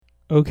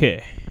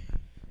Okay.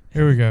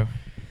 Here we go.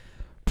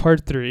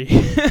 Part 3.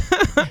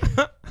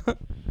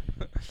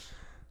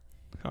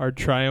 Our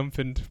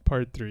triumphant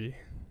part 3.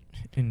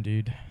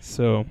 Indeed.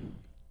 So,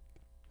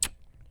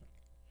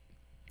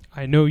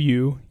 I know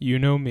you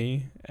know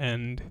me,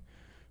 and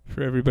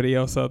for everybody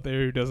else out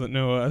there who doesn't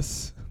know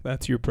us,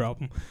 that's your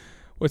problem.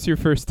 What's your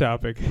first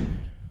topic?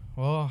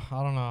 Well,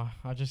 I don't know.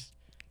 It's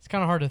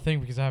kind of hard to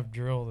think because I have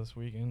drill this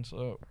weekend,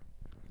 so.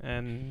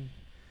 And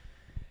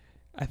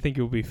I think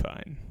you'll be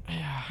fine.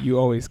 Yeah. You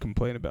always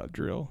complain about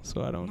drill,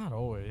 so I don't. Not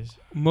always.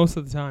 Most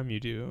of the time you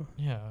do.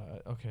 Yeah,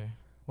 okay.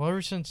 Well,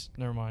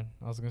 never mind.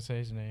 I was going to say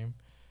his name.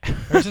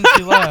 Ever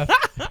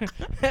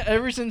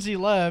since he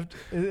left,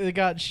 it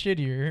got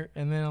shittier.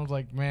 And then I was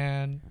like,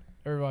 man,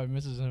 everybody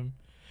misses him.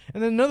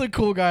 And then another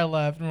cool guy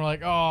left, and we're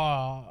like,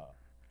 oh.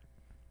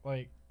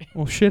 Like.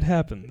 Well, shit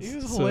happens. He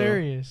was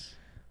hilarious.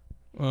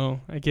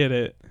 Well, I get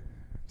it.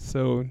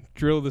 So,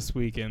 drill this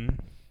weekend.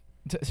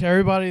 To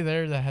everybody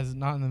there that has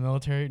not in the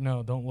military,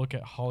 no, don't look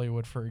at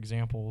Hollywood for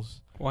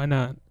examples. Why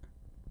not?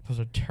 Those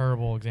are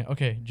terrible examples.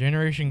 Okay,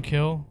 Generation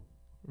Kill,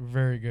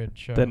 very good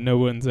show. That no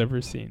one's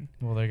ever seen.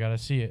 Well, they got to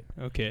see it.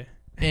 Okay.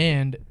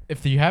 And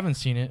if you haven't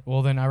seen it,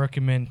 well, then I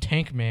recommend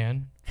Tank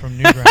Man from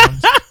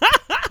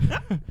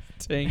Newgrounds.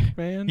 Tank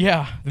Man?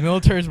 Yeah, the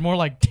military is more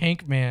like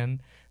Tank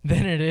Man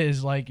than it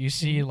is like you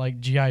see like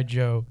G.I.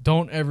 Joe.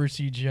 Don't ever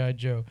see G.I.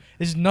 Joe.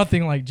 It's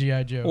nothing like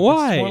G.I. Joe.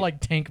 Why? It's more like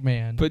Tank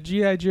Man. But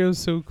G.I. Joe's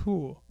so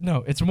cool.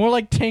 No, it's more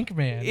like Tank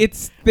Man.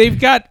 They've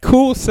got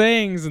cool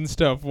sayings and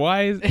stuff.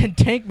 Why is And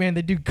Tank Man,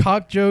 they do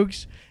cock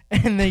jokes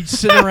and they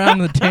sit around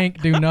the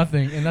tank, do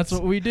nothing, and that's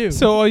what we do.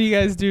 So all you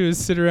guys do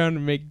is sit around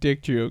and make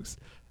dick jokes.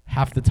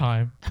 Half the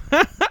time.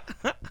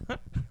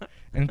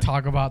 And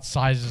talk about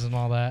sizes and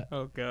all that.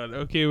 Oh God.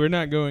 Okay, we're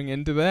not going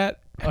into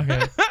that.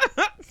 Okay.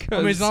 I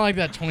mean, it's not like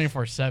that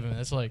 24/7.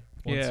 It's like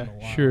once in a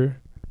while. Sure.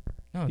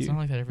 No, it's not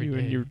like that every day. You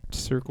and your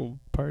circle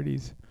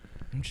parties.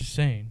 I'm just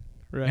saying.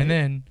 Right. And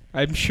then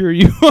I'm sure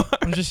you are.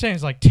 I'm just saying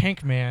it's like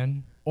Tank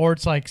Man or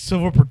it's like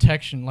Civil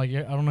Protection. Like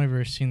I don't know if you've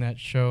ever seen that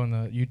show on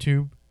the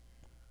YouTube.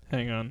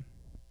 Hang on.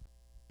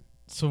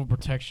 Civil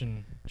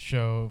Protection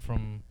show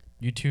from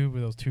YouTube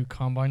with those two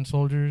combine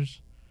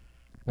soldiers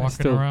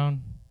walking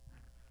around.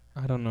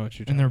 I don't know what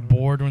you're talking and they're about.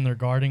 bored when they're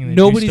guarding. And they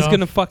Nobody's do stuff.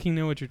 gonna fucking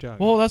know what you're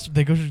talking. Well,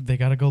 they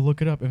gotta go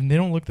look it up. If they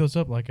don't look those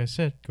up, like I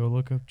said, go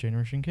look up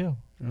Generation Kill.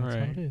 And that's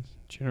how it is.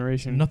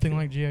 Generation. Nothing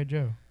like G.I.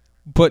 Joe.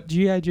 But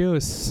G.I. Joe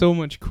is so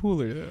much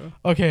cooler though.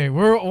 Okay,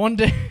 we're one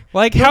day.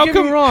 Like Don't how get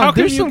me come wrong, how come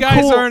there's you some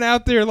guys cool- aren't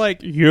out there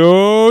like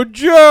Yo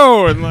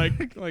Joe and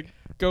like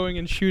going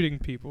and shooting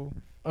people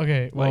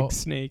Okay, well, like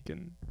Snake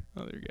and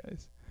other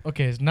guys.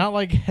 okay, it's not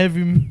like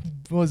heavy.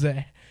 What was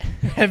that?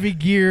 Heavy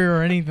Gear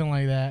or anything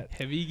like that.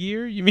 Heavy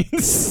Gear? You mean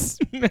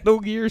Metal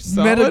Gear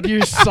Solid? Metal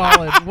Gear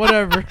Solid,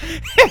 whatever.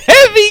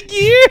 Heavy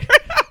Gear?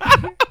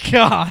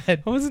 God.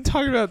 I wasn't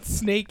talking about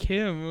Snake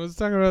him. I was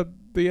talking about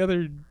the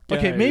other guy.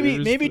 Okay,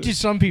 maybe to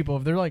some people,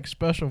 if they're like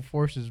special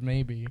forces,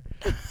 maybe.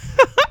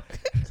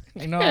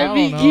 You know, I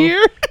Heavy don't know.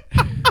 Gear?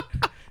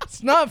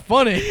 It's not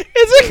funny.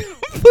 It's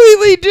a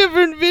completely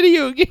different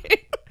video game.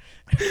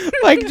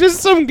 Like just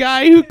some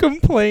guy who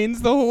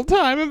complains the whole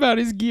time about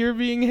his gear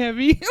being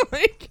heavy.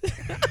 Like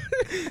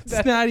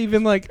it's not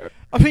even like.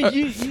 I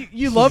mean,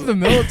 you love the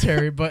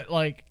military, but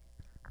like,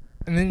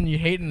 and then you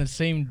hate it in the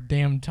same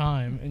damn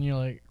time, and you're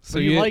like, so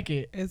you like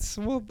it. It's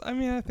I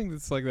mean, I think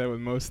it's like that with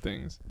most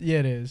things. Yeah,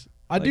 it is.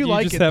 I Like, do you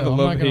like just it have a though. I'm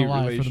not love-hate gonna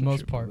lie, for the most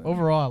relationship part. with it.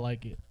 Overall, I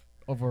like it.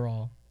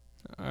 Overall,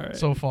 All right.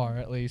 so far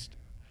at least.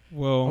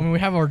 Well, I mean, we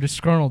have our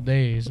disgruntled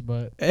days,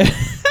 but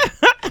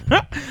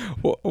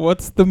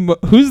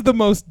who's the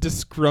most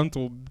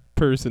disgruntled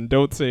person?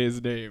 Don't say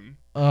his name.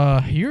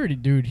 he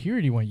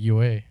already went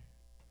UA.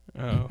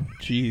 Oh,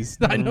 jeez.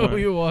 I know who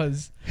he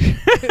was.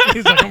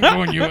 He's like, I'm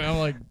going UA. I'm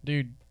like,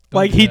 dude. don't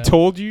Like do he that.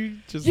 told you?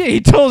 Just Yeah, he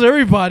tells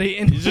everybody,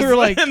 and he's we just were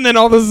like, and then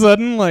all of a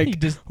sudden, like, he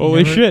just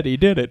holy never- shit, he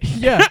did it.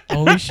 Yeah,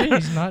 holy shit,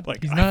 he's not.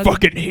 Like, he's I not.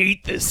 fucking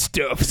hate this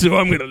stuff, so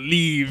I'm gonna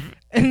leave.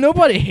 And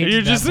nobody And hates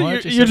you're that just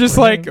much. you're except just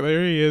for like, him.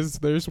 there he is.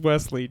 There's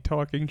Wesley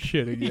talking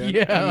shit again.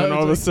 Yeah, and then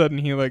all of a it's like- sudden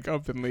he like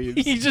up and leaves.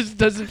 He just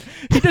doesn't.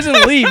 He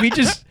doesn't leave.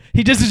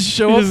 He doesn't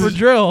show He up just- for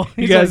drill.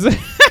 You He's guys, like,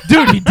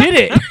 dude, he did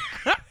it.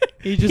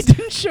 he He just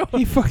didn't show up.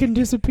 he fucking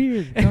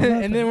disappeared.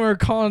 And then we were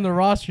calling the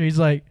roster. He's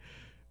like,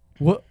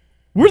 "What?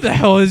 Where the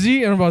hell is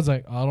he?" And everybody's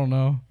like, "I don't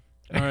know."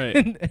 all right.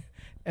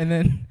 and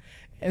then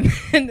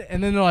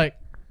they're like,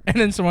 and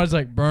then someone's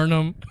like, "Burn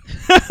him."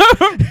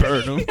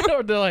 Burn him.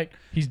 Or they're like,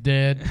 "He's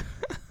dead."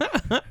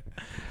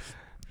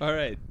 All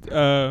right.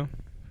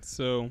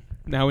 So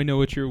now we know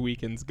what your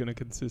weekend's gonna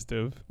consist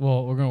of.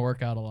 Well, we're gonna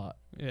work out a lot,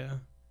 Yeah,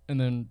 and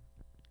then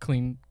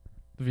clean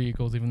the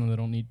vehicles, even though they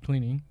don't need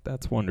cleaning.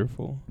 that's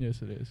wonderful.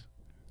 Yes, it is.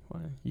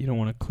 Why? You don't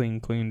want to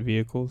clean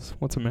vehicles?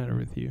 What's the matter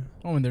with you?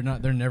 Oh, and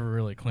they're never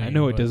really clean. I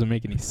know it doesn't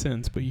make any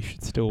sense, but you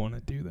should still want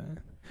to do that.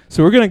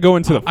 So we're gonna go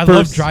into the I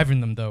first. love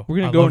driving them though. We're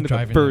gonna I go love into the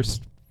driving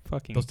first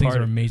fucking. Those things part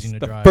are of amazing this. to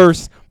The drive.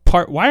 first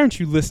part. Why aren't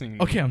you listening?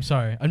 them. Okay, I'm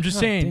sorry. I'm just God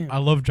saying damn. I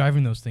love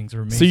driving those things.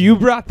 They're amazing. So you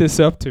brought this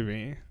up to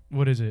me,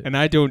 What is it? and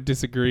I don't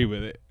disagree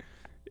with it.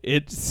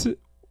 It's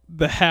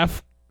the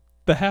half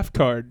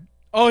card.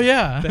 Oh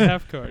yeah, The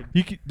half card.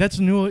 That's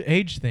a new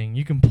age thing.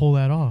 You can pull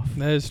that off.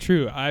 That is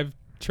true. I've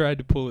tried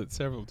to pull it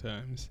several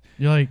times.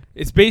 You're like,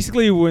 It's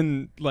basically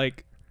when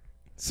like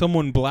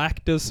someone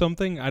black does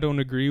something I don't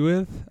agree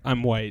with,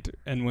 I'm white,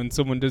 and when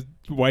someone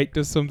white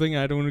does something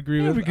I don't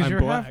agree with, because I'm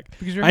you're black.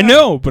 because you're I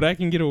know, but I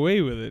can get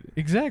away with it.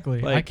 exactly.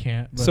 I Like,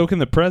 can't. But So can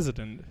the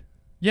president.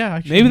 yeah,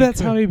 actually, Maybe you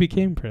that's how could. he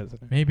became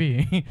president.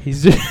 Maybe.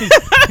 He's just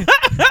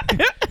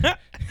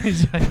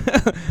He's like,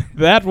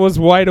 that was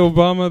white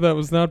Obama. That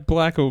was not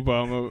black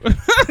Obama.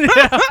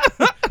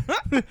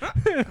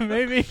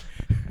 maybe.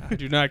 I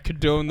do not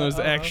condone those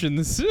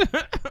actions.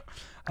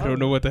 I don't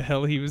know what the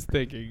hell he was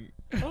thinking.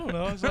 I don't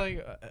know. It's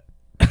like,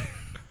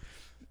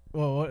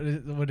 well,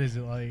 what is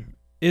it like?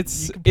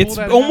 It's You can pull it's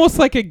that almost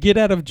like a get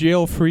out of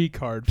jail free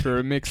card for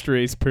a mixed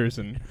race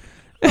person.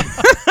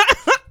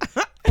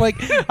 Like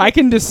I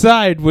can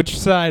decide which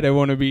side I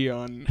want to be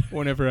on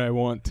whenever I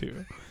want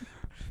to.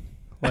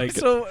 Like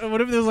So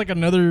what if there's like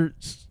another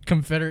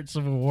Confederate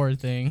Civil War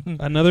thing?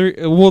 another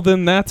well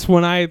then that's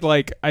when I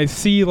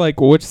see like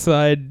which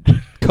side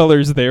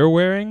colors they're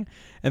wearing,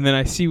 and then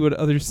I see what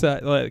other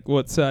side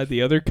what side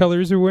the other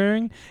colors are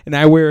wearing, and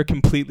I wear a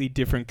completely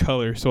different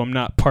color, so I'm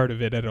not part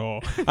of it at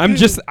all.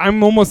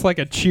 I'm almost like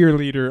a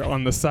cheerleader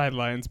on the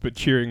sidelines but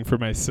cheering for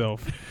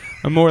myself.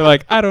 I'm more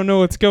like, I don't know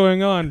what's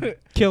going on.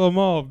 Kill them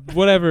all.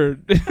 Whatever.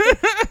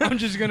 I'm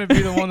just gonna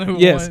be the one who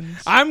Yes.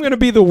 wins. I'm going to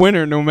be the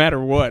winner no matter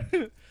what.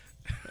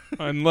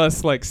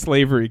 Unless like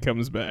slavery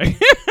comes back.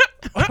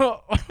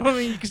 I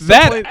mean, you can still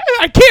That play.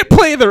 I can't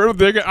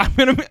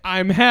play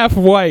I'm half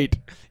white.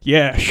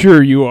 Yeah,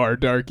 sure you are,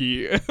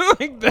 darky.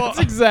 Like that's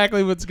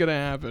exactly what's gonna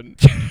happen.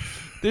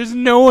 There's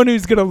no one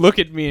who's gonna look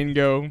at me and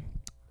go,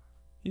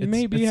 "You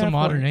may be It's a half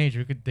modern white." age.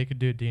 They could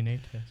do a DNA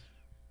test.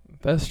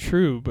 That's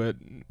true, but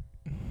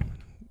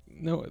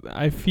no,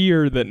 I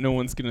fear that no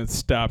one's gonna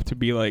stop to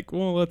be like,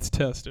 "Well, let's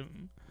test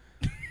him."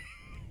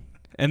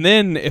 And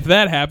then if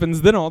that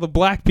happens, then all the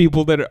black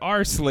people that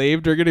are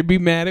slaved are gonna be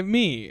mad at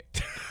me.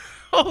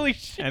 Holy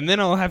shit! And then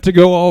I'll have to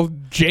go all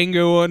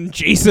Django on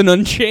Jason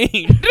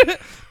Unchained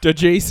to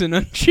Jason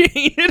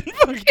Unchained. And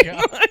fucking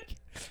God. like,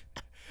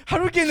 How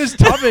do we get in this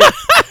topic?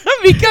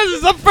 because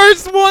it's the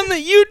first one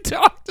that you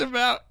talked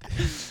about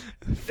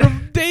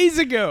from days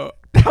ago.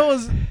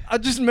 I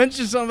just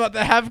mentioned something about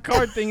the half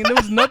card thing, and there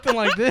was nothing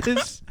like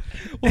this.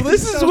 Well,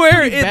 this is sounds where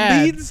pretty it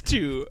bad. leads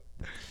to.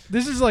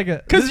 This is like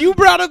a Because you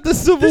brought up the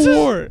Civil this is-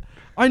 War.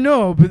 I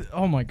know, but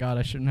oh my god,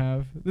 I shouldn't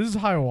have. This is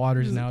high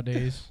waters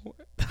nowadays.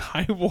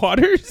 High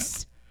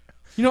waters?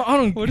 You know, I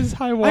don't. What is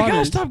high I waters?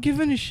 gotta stop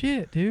giving a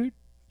shit, dude.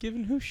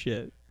 Giving who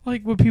shit?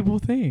 Like what people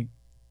think.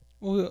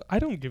 Well, I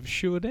don't give a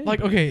shit what Like,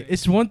 anybody okay, thinks.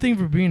 it's one thing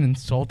for being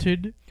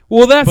insulted,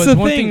 Well, that's but the it's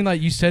one thing. thing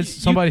like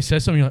somebody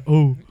says something, you're like,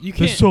 oh, You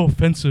can't. that's so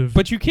offensive.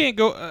 But you can't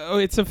go.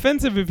 It's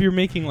offensive if you're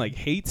making like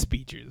hate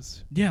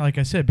speeches. yeah, like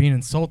I said, being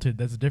insulted,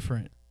 that's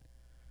different.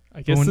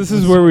 I guess when- this when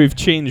is where we've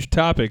changed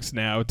topics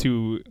now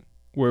to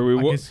where we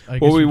I guess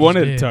what we just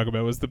wanted to did. talk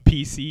about was the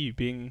PC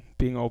being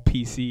all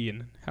PC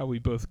and how we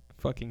both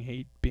fucking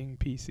hate being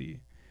PC.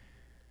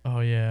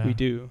 Oh yeah, We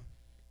do.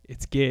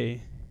 It's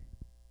gay,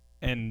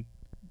 and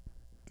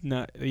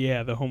not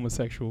the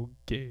homosexual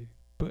gay,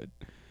 but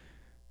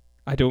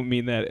I don't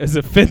mean that as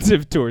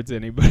offensive towards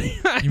anybody.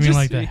 I You mean just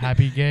like the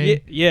happy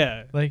gay?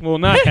 Yeah. Like- well,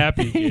 not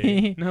happy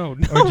gay. No.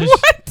 Or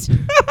just-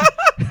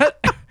 what?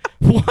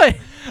 What?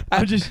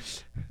 I'm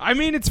just. I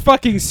mean, it's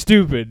fucking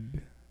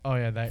stupid. Oh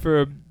yeah, that.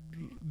 For a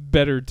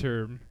better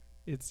term,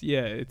 it's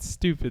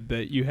stupid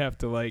that you have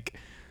to like.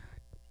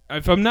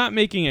 If I'm not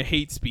making a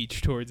hate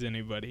speech towards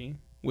anybody,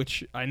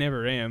 which I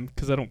never am,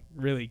 because I don't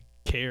really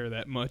care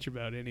that much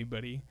about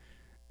anybody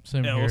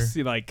Same else,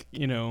 here. like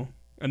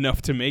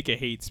enough to make a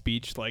hate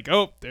speech. Like,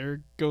 oh,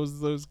 there goes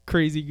those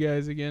crazy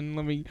guys again.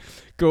 Let me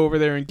go over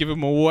there and give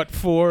them a what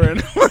for,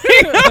 and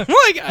I'm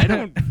like, I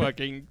don't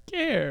fucking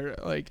care.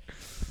 Like,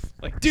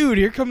 dude,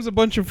 here comes a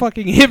bunch of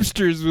fucking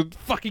hipsters with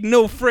fucking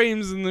no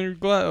frames in their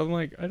glass. I'm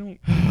like, I don't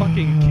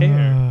fucking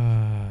care.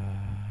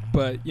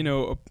 But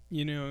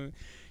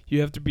you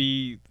have to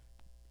be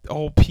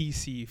all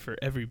PC for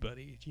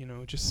everybody.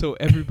 Just so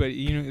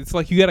everybody. It's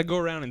like you got to go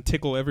around and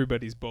tickle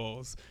everybody's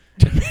balls.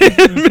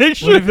 Make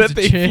sure if it's that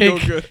a they feel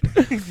chick?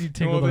 good. You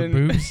tickle Well, their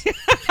then- boobs.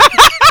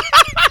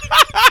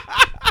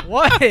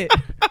 What?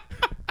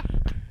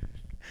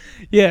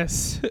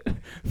 Yes,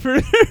 for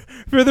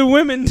the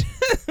women,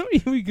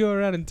 we go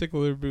around and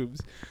tickle their boobs.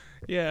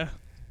 Yeah,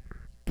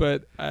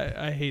 but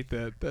I hate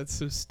that. That's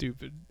so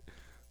stupid.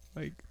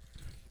 Like,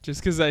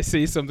 just because I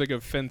say something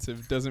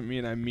offensive doesn't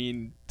mean I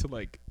mean to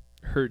like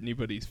hurt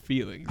anybody's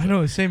feelings. I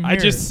know, same here. I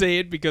just say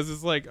it because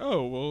it's like,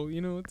 oh well,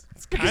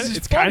 it's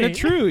Because kind of it's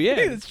true. Yeah,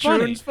 it's true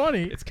funny. and it's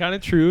funny. It's kind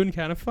of true and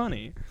kind of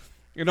funny.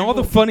 And all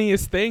the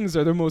funniest things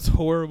are the most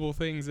horrible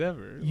things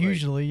ever.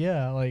 Usually,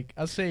 yeah. Like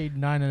I say,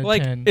 9 out of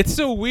like 10. it's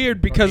so weird or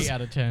because 8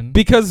 out of 10.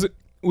 because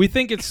we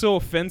think it's so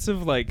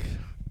offensive. Like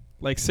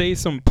say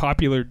some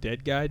popular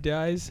dead guy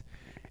dies,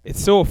 it's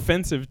so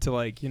offensive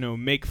to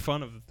make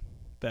fun of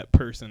that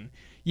person.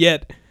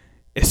 Yet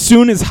as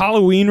soon as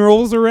Halloween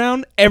rolls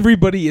around,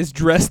 everybody is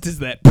dressed as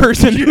that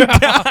person who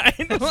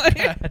died.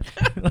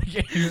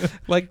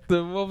 Like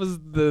what was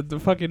the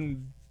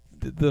fucking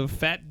the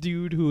fat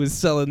dude who was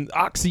selling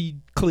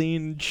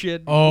OxyClean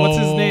shit. What's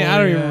his name? I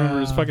don't even remember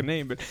his fucking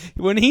name. But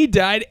when he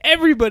died,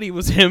 everybody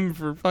was him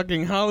for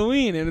fucking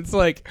Halloween, and it's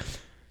like,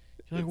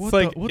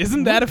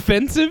 isn't that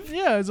offensive?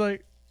 Yeah, it's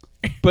like.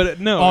 But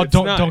no. Oh, it's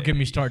don't not. get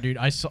me started, dude.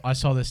 I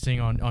saw this thing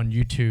on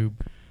YouTube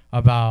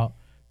about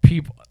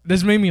people.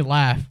 This made me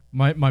laugh.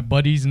 My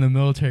buddies in the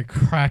military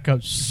crack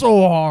up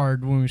so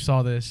hard when we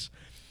saw this.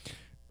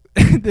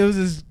 There was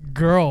this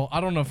girl,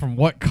 I don't know from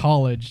what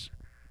college,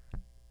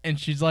 and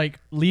she's like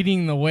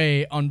leading the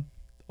way on.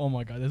 Oh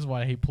my god, this is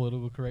why I hate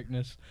political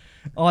correctness.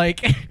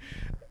 Like,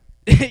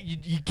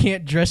 you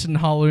can't dress in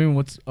Halloween.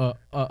 What's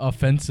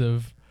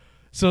offensive?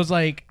 So it's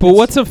like. But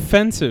what's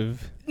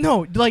offensive?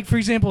 No, like for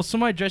example,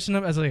 somebody dressing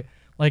up as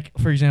like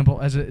for example,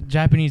 as a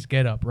Japanese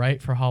getup,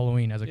 right, for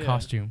Halloween as a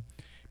costume,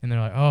 and they're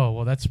like, oh,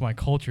 well, that's my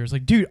culture. It's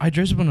like, dude, I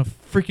dress up in a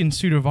freaking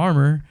suit of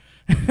armor.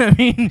 I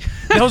mean,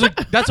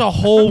 that's a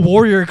whole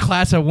warrior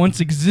class that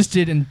once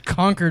existed and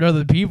conquered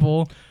other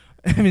people.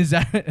 I mean, is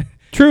that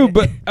true?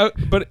 But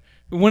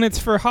when it's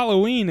for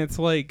Halloween, it's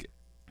like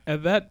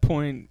at that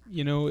point,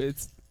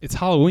 it's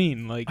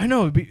Halloween. Like I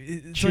know,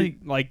 it's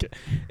like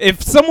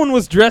if someone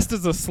was dressed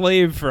as a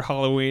slave for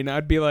Halloween,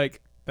 I'd be like,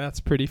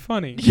 that's pretty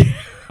funny.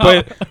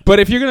 Yeah. But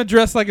if you're gonna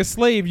dress like a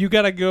slave, you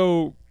gotta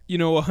go,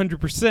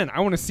 100%.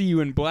 I want to see you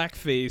in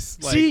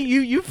blackface. Like, see,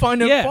 you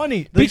find it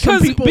funny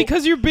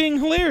because you're being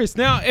hilarious.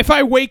 Now, if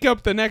I wake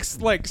up the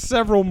next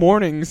several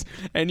mornings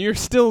and you're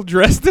still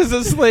dressed as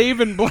a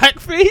slave in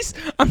blackface,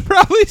 I'm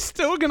probably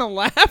still gonna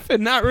laugh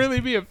and not really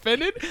be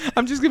offended.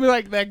 I'm just gonna be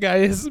like, that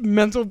guy has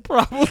mental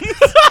problems,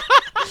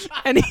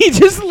 and he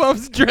just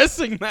loves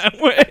dressing that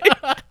way.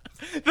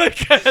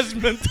 That guy has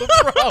mental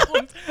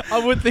problems.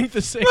 I would think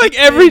the same. Like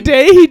every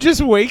day, he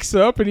just wakes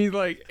up and he's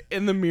like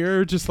in the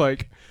mirror, just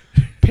like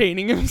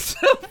painting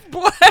himself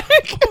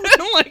black,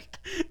 and like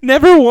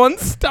never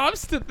once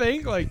stops to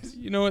think, like,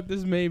 you know what,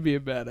 this may be a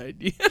bad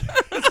idea.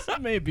 This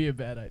may be a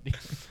bad idea.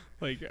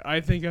 Like, I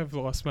think I've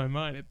lost my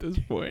mind at this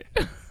point.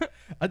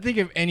 I think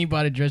if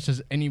anybody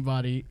dresses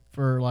anybody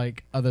for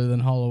like other than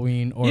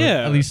Halloween or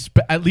Yeah.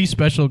 at least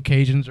special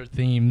occasions or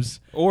themes,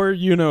 Or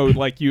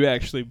like you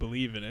actually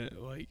believe in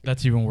it, like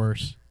that's even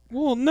worse.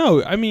 Well,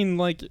 no, I mean,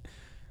 like,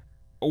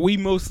 we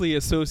mostly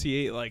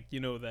associate, like,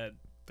 that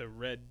the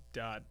red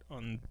dot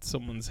on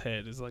someone's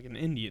head is like an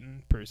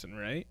Indian person,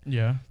 right?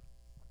 Yeah.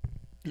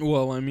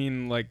 Well, I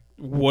mean, like,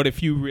 what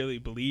if you really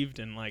believed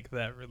in like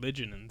that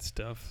religion and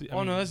stuff? I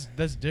mean, No,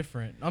 that's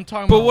different. I'm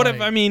talking but about. what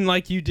if, I mean,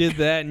 like, you did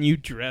that and you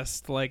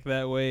dressed like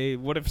that way?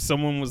 What if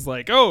someone was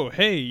like, oh,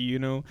 hey,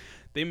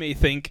 they may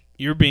think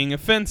you're being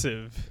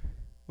offensive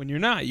when you're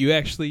not. You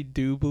actually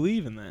do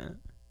believe in that.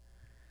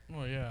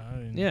 Well, yeah. I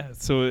mean, Yeah,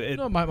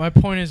 so my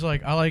point is,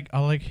 like, I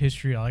like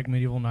history. I like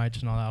medieval knights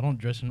and all that. I don't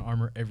dress in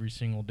armor every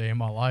single day of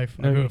my life.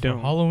 No, I go you for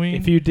don't. Halloween.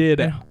 If you did,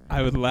 Yeah.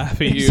 I would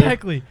laugh at you.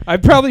 Exactly.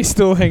 I'd probably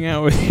still hang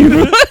out with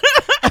you.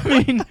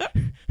 I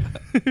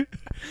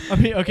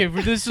mean, okay,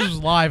 but this is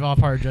live. I'll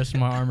probably dress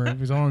in my armor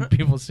because I don't want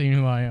people seeing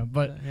who I am.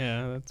 But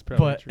yeah, that's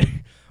probably true.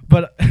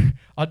 But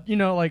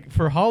like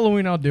for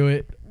Halloween, I'll do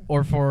it,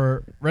 or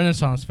for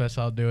Renaissance Fest,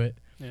 I'll do it,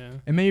 Yeah,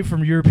 and maybe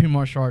from European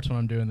martial arts when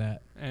I'm doing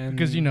that, and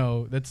because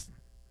that's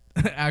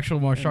actual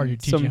martial art. You're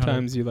teaching.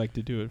 Sometimes you like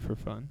to do it for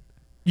fun.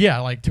 Yeah,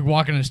 like to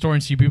walk in a store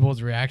and see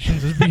people's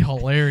reactions. It'd be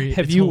hilarious.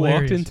 Have It's you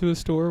hilarious. walked into a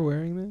store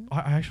wearing that?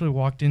 I actually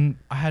walked in.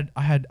 I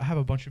have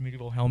a bunch of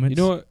medieval helmets. You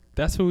know what?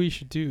 That's what we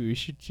should do. We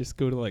should just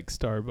go to like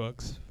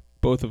Starbucks.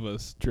 Both of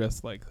us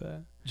dressed like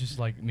that. Just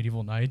like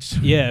medieval knights.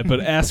 Yeah, but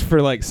ask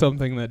for like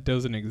something that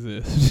doesn't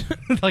exist.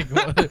 Like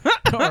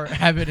or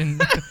have it in.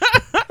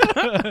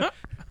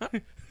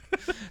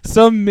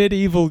 Some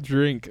medieval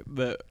drink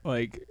that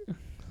like.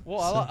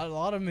 Well, a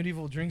lot of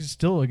medieval drinks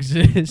still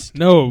exist.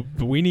 No,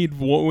 but we need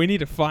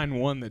to find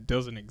one that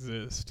doesn't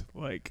exist,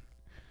 like,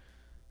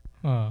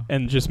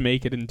 and just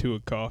make it into a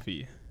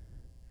coffee.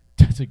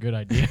 That's a good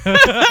idea.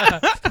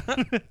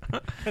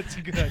 That's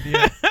a good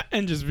idea.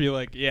 And just be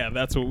like, yeah,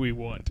 that's what we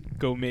want.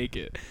 Go make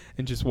it,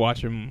 and just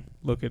watch them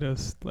look at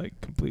us like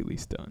completely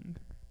stunned.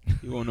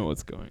 You won't know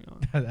what's going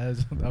on.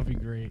 That'd be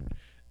great.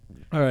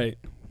 All right,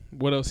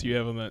 what else do you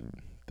have on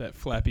that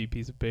flappy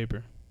piece of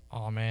paper?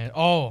 Oh man.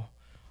 Oh.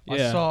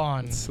 Yeah, I saw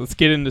on. Let's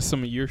get into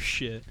some of your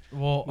shit.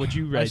 Well, What'd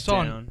you write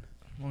down?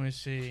 Let me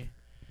see.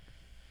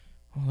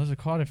 Well, there's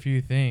quite a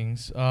few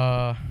things.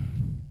 We'll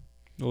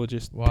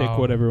just pick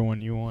whatever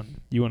one you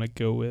want. You want to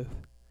go with.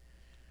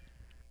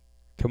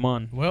 Come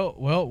on. Well.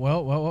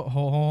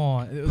 Hold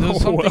on.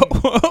 There's something.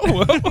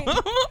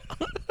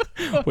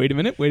 Wait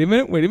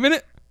a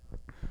minute.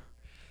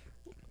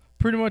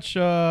 Pretty much.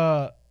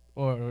 Or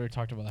we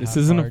talked about that. This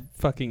isn't a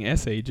fucking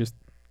essay. Just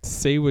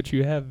say what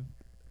you have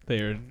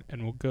there,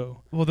 and we'll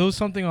go. Well, there was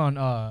something on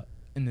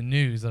in the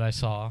news that I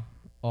saw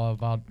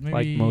about maybe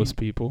like most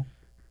people.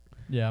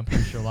 Yeah, I'm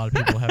pretty sure a lot of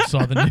people have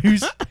saw the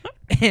news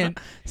and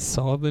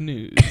saw the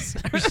news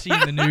or seen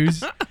the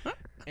news,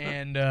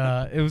 and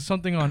it was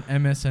something on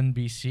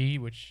MSNBC,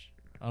 which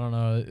I don't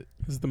know. This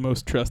is the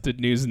most trusted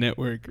news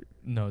network.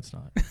 No, it's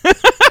not.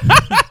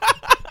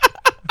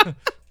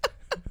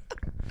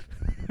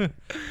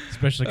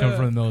 Especially coming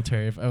from the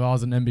military. If I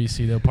was an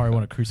NBC, they'll probably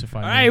want to crucify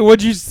me. All right,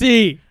 what'd you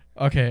see?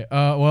 Okay.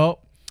 Well,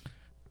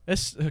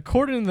 it's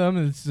according to them,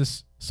 it's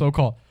this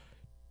so-called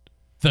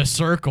The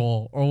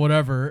Circle or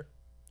whatever.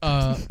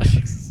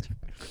 This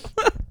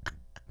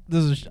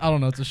is I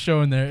don't know. It's a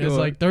show in there. It's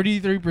like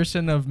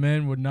 33% of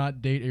men would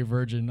not date a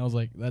virgin. I was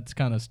like, that's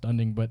kind of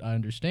stunning, but I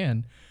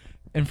understand.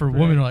 And for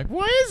women, are like,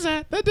 why is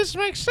that? That doesn't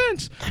make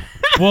sense.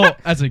 Well,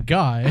 as a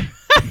guy,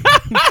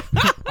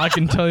 I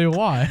can tell you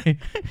why.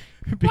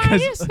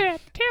 Because, why is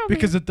that? Tell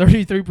because me. the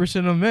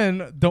 33% of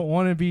men don't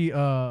want to be,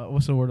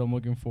 what's the word I'm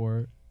looking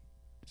for?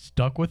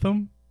 Stuck with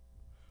them?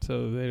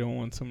 So they don't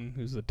want someone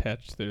who's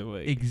attached to their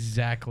leg.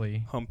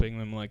 Exactly. Humping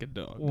them like a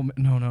dog. Well,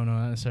 no,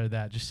 not necessarily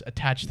that. Just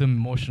attach them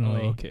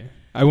emotionally. Oh, okay.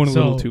 I went a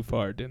little too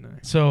far, didn't I?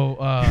 So,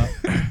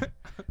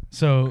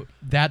 so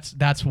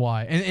that's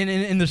why. And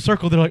in The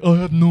Circle, they're like, oh,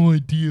 I have no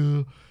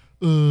idea.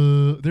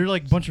 They're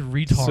like a bunch of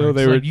retards. So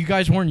they like, were- you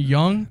guys weren't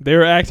young? They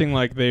were acting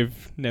like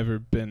they've never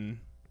been.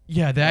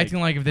 Yeah, they're Like, acting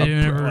like if they've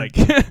never like,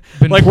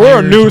 been like we're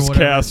a players or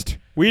whatever. newscast.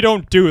 We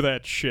don't do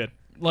that shit.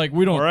 Like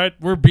we don't. All right?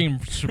 We're being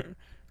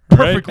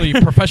perfectly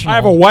professional. I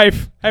have a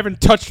wife. I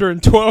haven't touched her in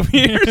 12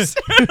 years.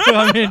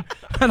 I mean,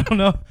 I don't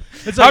know.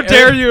 It's How like,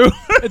 dare you?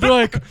 They're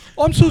like,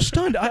 oh, I'm so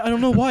stunned. I don't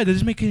know why. That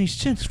doesn't make any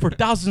sense. For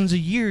thousands of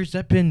years,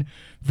 that's been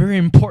very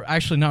important.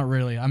 Actually, not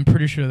really. I'm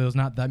pretty sure there was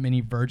not that many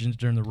virgins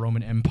during the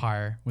Roman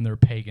Empire when they were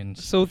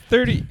pagans. So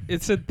 30.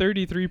 It said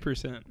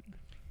 33%.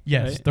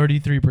 Yes, right?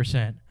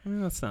 33%.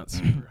 That's not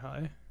super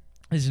high.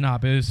 It's not,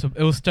 but it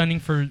was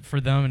stunning for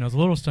them, and it was a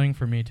little stunning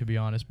for me, to be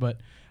honest. But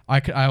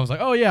I was like,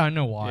 oh yeah, I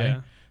know why.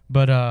 Yeah.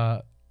 But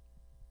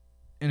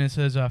and it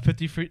says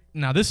 50.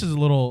 Now this is a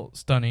little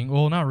stunning.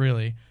 Well, not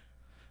really.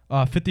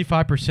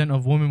 55%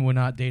 of women would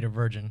not date a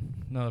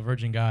virgin, not a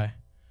virgin guy,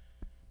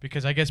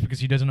 because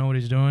he doesn't know what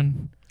he's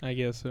doing. I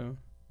guess so.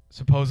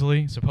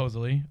 Supposedly.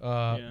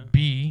 Yeah.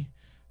 B,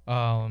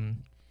 I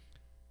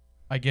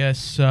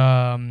guess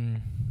I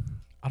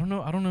don't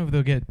know if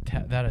they'll get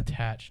that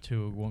attached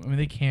to a woman. I mean,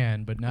 they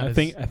can, but not. I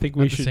think not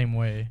we the should. same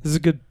way. This is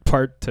a good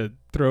part to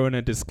throw in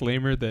a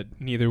disclaimer that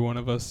neither one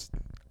of us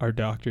are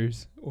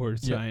doctors or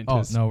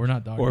scientists. Oh no, we're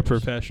not doctors or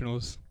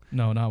professionals.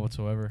 No, not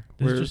whatsoever.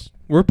 This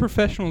We're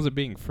professionals at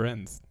being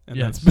friends, and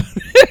Yes.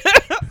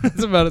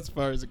 that's about as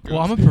far as it goes.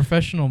 well, I'm a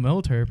professional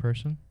military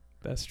person.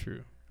 That's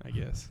true, I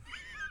guess.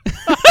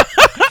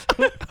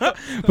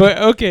 But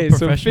okay,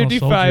 so Professional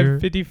soldier.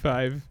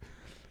 55.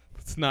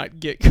 Let's not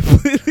get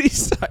completely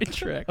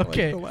sidetracked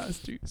Okay. like the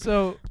last two.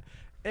 So,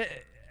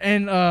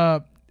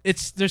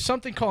 there's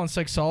something called in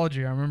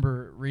sexology. I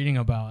remember reading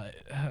about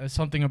it.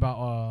 Something about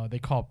I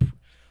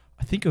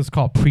think it was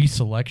called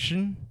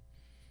pre-selection.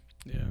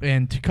 Yeah.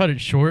 And to cut it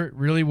short,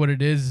 really what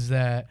it is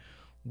that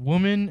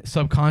women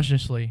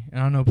subconsciously, and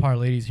I don't know part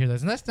ladies hear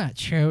this, and that's not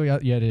true.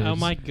 Yeah, it is. Oh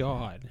my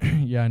God!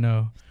 Yeah, I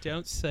know.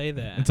 Don't say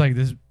that. It's like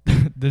this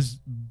this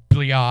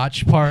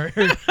biatch part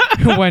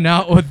went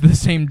out with the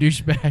same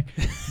douchebag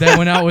that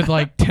went out with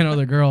like 10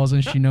 other girls,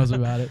 and she knows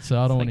about it,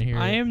 so I don't want to hear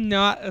I it. am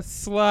not a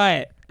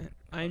slut.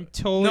 I'm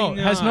totally No, not.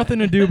 it has nothing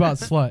to do about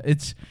slut.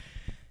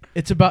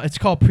 It's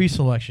called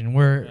pre-selection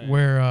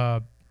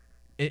where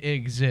it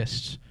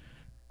exists.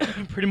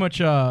 Pretty much,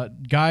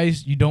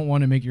 guys, you don't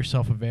want to make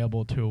yourself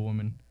available to a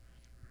woman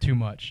too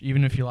much,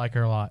 even if you like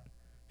her a lot.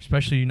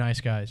 Especially you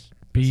nice guys.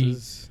 This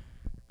is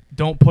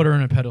Don't put her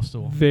in a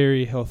pedestal.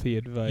 very healthy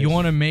advice. You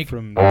want to make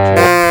from.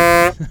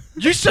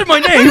 You said my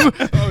name.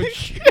 Oh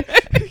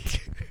shit!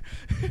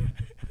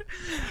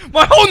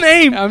 My whole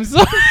name. I'm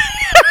sorry.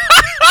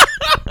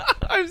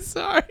 I'm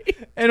sorry.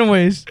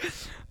 Anyways,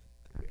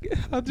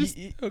 I'll just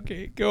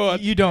okay. Go on.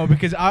 you don't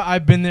because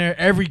I've been there.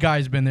 Every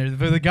guy's been there.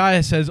 The guy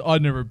that says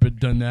I've never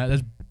done that,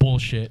 that's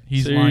bullshit.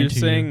 He's so lying you're to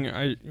saying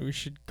you. we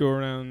should go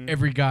around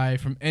Every guy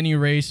from any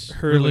race,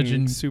 hurling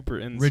religion, super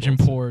insults. rich and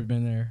poor have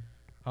been there.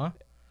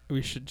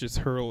 We should just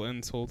hurl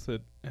insults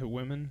at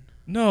women.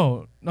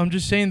 No, I'm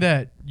just saying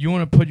that you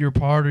want to put your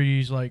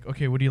priorities like,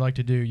 okay, what do you like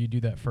to do? You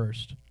do that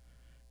first.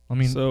 I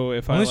mean, so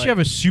if unless you have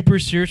a super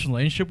serious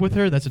relationship with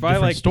her, that's a if I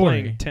different like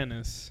story. playing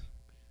tennis,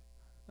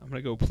 I'm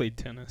gonna go play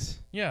tennis.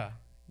 Yeah.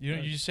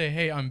 You just say,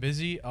 hey, I'm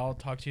busy. I'll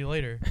talk to you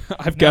later.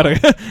 I've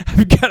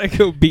gotta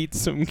go beat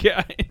some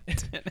guy. in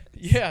tennis.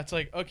 Yeah, it's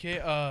like,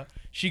 okay,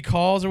 she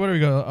calls or whatever.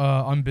 You go,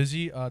 I'm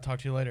busy. Talk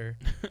to you later.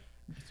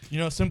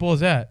 Simple as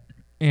that.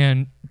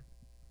 And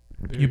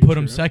you put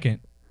them second.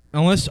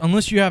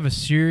 Unless you have a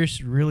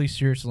really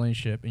serious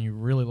relationship and you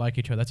really like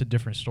each other, that's a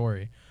different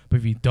story. But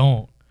if you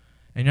don't,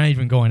 and you're not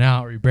even going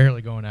out or you're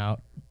barely going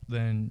out,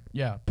 then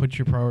yeah, put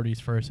your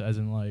priorities first. As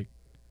in, like,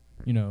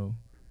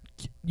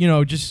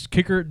 just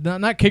kick her,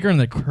 not kick her in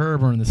the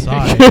curb or in the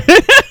side.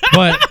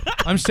 But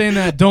I'm saying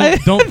that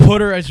don't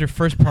put her as your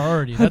first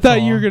priority. I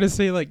thought you were gonna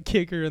say like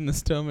kick her in the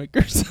stomach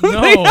or something.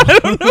 No, I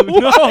don't know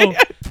why.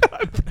 no.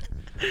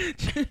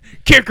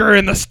 Kick her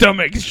in the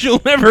stomach.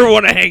 She'll never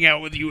want to hang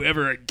out with you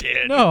ever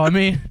again. No, I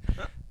mean,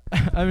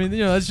 I mean,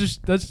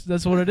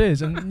 that's what it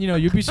is, and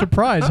you'd be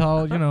surprised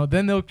how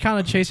then they'll kind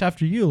of chase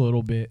after you a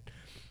little bit,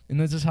 and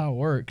that's just how it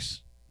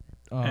works.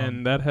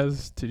 And that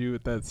has to do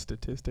with that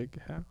statistic.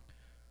 How?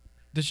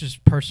 This is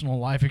just personal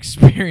life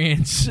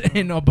experience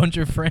and a bunch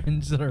of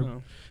friends that are.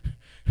 Oh,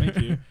 thank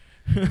you.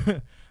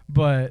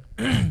 but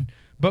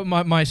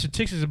my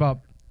statistics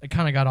about I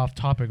kind of got off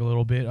topic a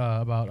little bit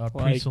about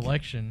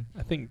pre-selection.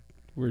 I think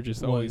we're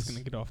just always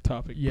going to get off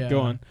topic. Yeah.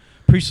 Go on.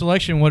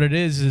 Pre-selection, what it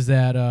is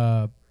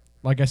that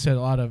like I said,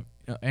 a lot of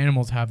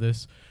animals have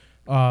this.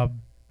 The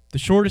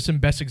shortest and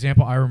best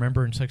example I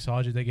remember in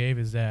sexology they gave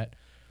is that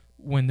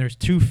when there's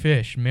two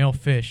fish, male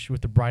fish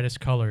with the brightest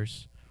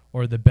colors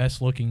or the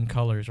best looking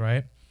colors,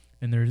 right?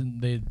 And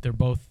they're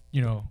both,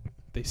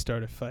 They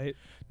start a fight.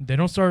 They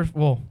don't start.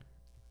 Well,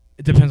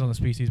 it depends on the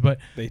species, but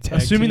They tag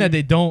assuming team? that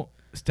they don't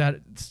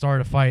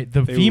start a fight,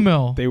 the They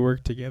female They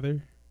work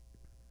together.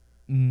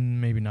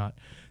 maybe not.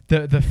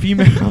 The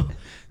female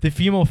the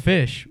female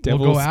fish will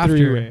Devil's go after.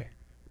 three-way.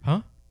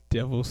 Huh?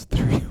 Devil's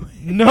three-way.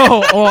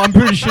 No. Oh, I'm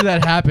pretty sure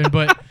that happened,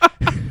 but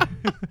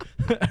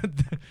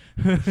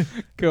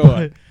Go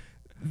but on.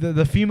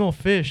 The female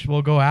fish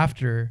will go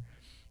after,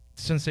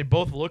 since they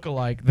both look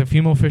alike. The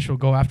female fish will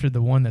go after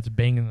the one that's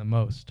banging the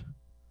most.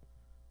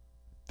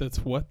 That's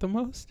what the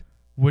most?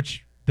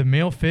 Which the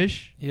male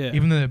fish, Yeah.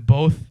 even though they're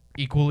both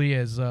equally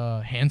as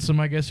handsome,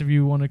 I guess if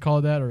you want to call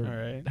it that, or All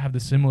right. have the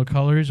similar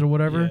colors or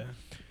whatever,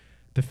 Yeah.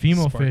 the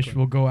female fish Sparkling.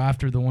 will go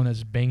after the one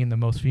that's banging the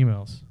most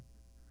females,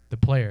 the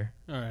player.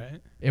 All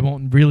right. It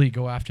won't really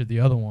go after the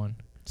other one.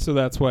 So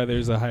that's why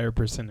there's a higher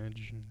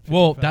percentage.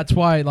 Well, that's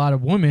why a lot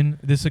of women,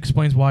 this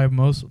explains why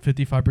most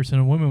 55%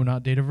 of women will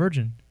not date a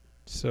virgin.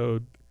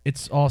 So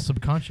It's all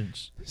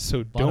subconscious.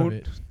 so A lot of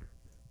it.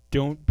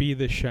 don't be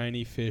the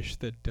shiny fish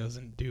that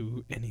doesn't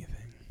do anything.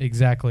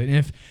 Exactly.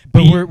 And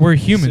but Be- we're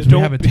humans. so We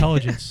don't have be-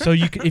 intelligence. So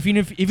you even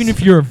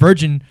if you're a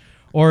virgin,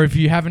 or if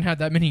you haven't had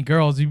that many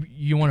girls,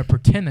 you want to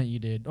pretend that you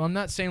did. Well, I'm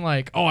not saying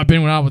like, oh, I've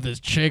been out with this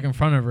chick in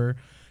front of her.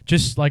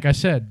 Just like I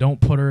said,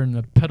 don't put her in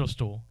the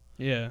pedestal.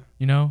 Yeah.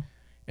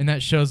 And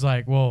that shows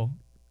like, well,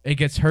 it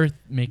gets her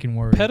making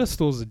words.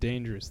 Pedestal's a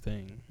dangerous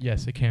thing.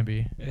 Yes, it can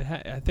be.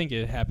 I think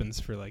it happens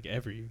for like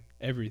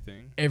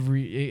everything.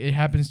 It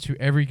happens to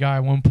every guy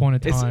at one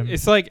point in time.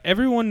 It's like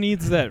everyone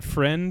needs that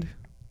friend,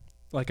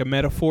 like a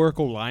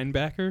metaphorical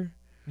linebacker.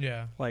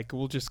 yeah. Like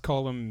we'll just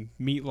call him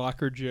Meat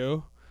Locker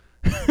Joe.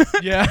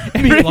 Yeah.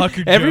 Meat Locker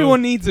Joe.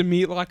 Everyone needs a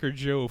Meat Locker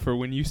Joe for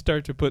when you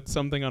start to put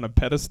something on a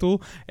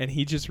pedestal and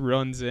he just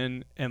runs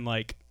in and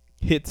like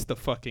hits the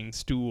fucking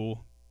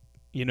stool,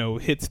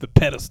 hits the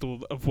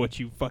pedestal of what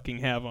you fucking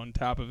have on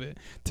top of it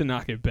to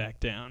knock it back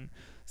down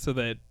so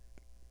that,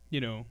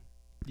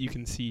 you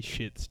can see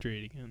shit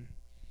straight again.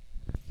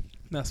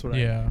 That's what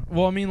Yeah.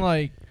 Well, I mean,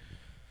 like,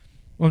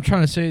 what I'm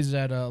trying to say is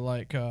that,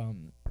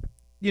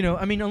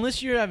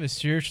 unless you have a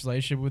serious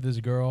relationship with this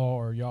girl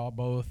or y'all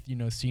both,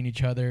 seeing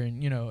each other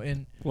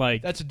and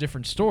like that's a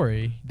different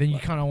story. Then you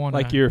kind of want to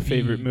like your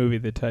favorite movie,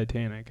 The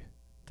Titanic.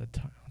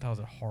 That was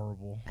a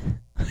horrible.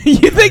 You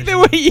think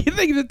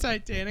the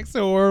Titanic's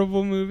a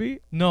horrible movie?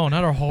 No,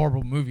 not a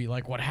horrible movie.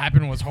 Like what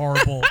happened was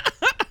horrible.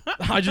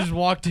 I just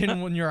walked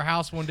in your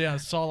house one day and I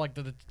saw like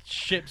the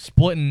ship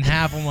split in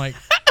half. I'm like,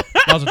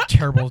 that was a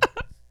terrible,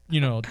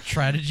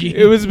 tragedy.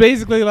 It was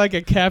basically like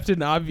a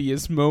Captain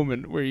Obvious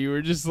moment where you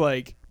were just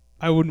like,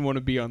 I wouldn't want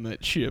to be on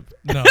that ship.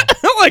 No.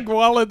 Like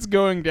while it's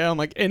going down,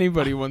 like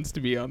anybody wants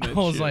to be on that ship.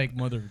 I was like,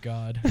 Mother of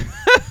God.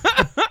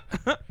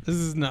 This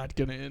is not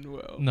gonna end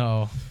well.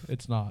 No,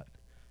 it's not.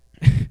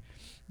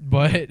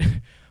 but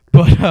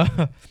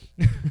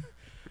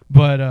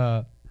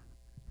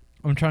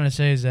I'm trying to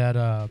say is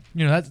that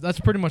that's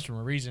pretty much from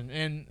a reason.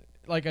 And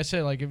like I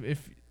said, like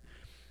if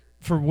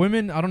for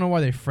women, I don't know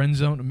why they friend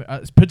zone.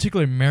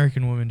 Particularly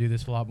American women do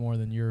this a lot more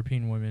than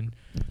European women.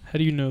 How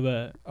do you know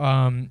that?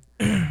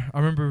 I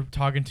remember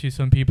talking to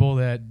some people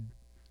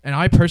and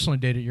I personally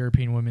dated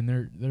European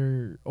women.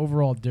 They're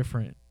overall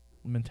different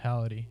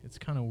mentality. It's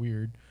kind of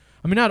weird.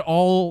 I mean, not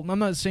all. I'm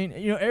not saying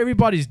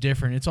everybody's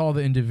different. It's all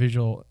the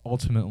individual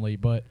ultimately,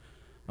 but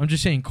I'm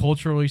just saying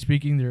culturally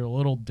speaking, they're a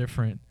little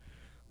different.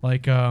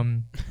 Like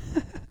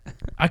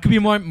I could be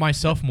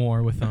myself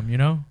more with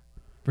them,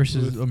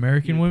 versus With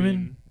American women.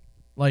 European.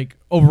 Like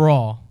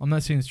overall, I'm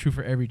not saying it's true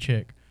for every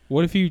chick.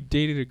 What if you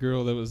dated a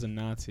girl that was a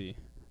Nazi?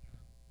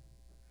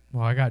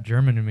 Well, I got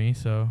German in me,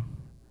 so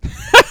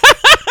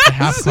a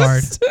half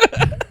card.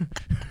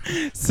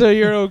 So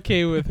you're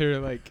okay with her,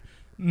 like?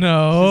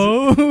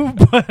 No,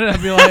 but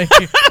I'd be like,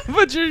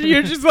 But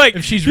you're just like,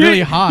 if she's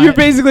really hot. You're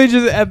basically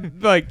just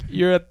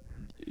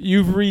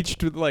you've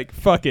reached with like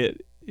fuck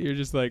it. You're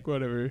just like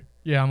whatever.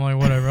 Yeah, I'm like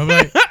whatever.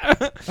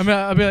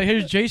 I'll be like,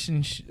 here's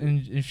Jason,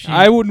 and if she,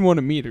 I wouldn't want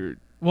to meet her.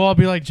 well, I'll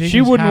be like, Jason's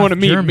She wouldn't half wanna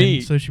meet German,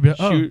 me. so she'd be like,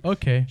 oh, She-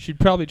 okay. She'd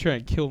probably try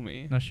and kill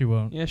me. No, she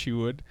won't. Yeah, she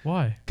would.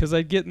 Why? Cause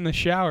I'd get in the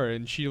shower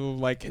and she'll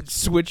like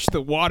switch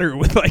the water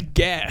with like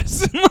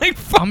gas. Like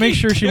I'll make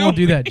sure she kill won't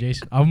do me. that,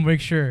 Jason. I'll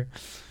make sure.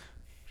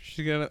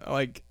 She's gonna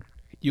like,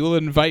 you'll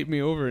invite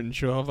me over and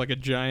she'll have like a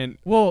giant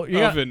Well,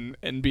 yeah. oven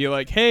and be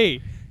like,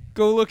 "Hey,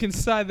 Go look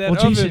inside that Well,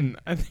 oven. Jason-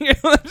 I think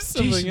I left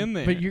something Jason, in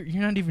there. But you're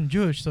not even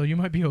Jewish, so you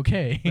might be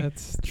okay.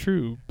 That's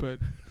true, but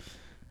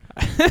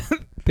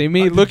they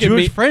may look the at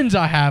Jewish me. friends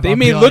I have. They I'll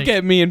may be look like,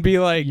 at me and be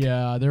like,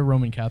 Yeah, they're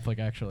Roman Catholic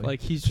actually.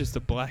 like he's just a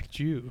black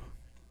Jew.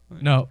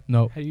 Like, no.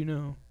 How do you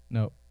know?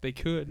 No. They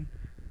could.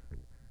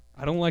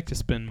 I don't like to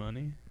spend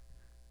money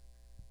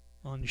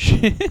on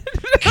shit.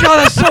 God,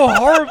 that's so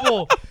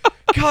horrible.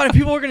 God, and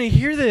people are gonna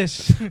hear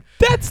this.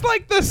 That's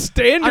like the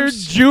standard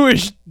s-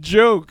 Jewish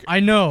joke. I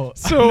know.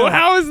 So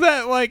how is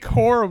that like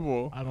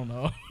horrible? I don't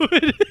know.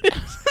 It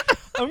is.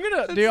 I'm gonna,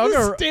 That's dude. I'm the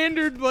gonna.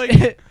 standard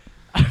like.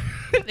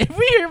 If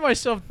we hear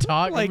myself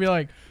talk, Like- I'll be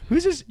like,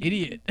 "Who's this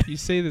idiot?" You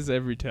say this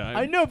every time.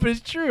 I know, but it's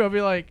true. I'll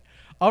be like,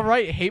 I'll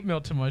write hate mail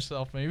to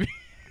myself, maybe.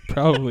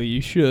 Probably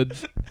you should.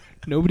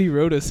 Nobody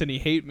wrote us any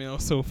hate mail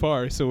so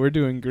far, so we're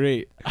doing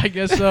great. I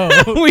guess so.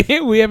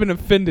 we haven't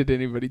offended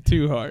anybody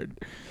too hard,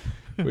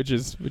 which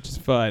is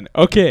fine.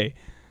 Okay,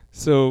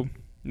 so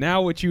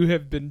now what you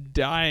have been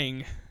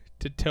dying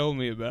to tell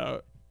me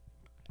about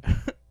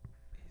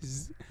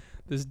is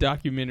this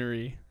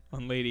documentary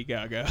on Lady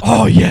Gaga.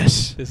 Oh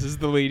yes, This is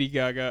the Lady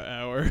Gaga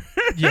hour.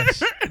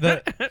 yes.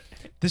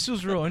 This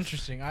was real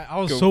interesting. I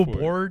was Go so for it.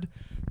 bored.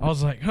 I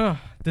was like, huh.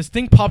 This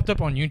thing popped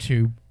up on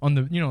YouTube on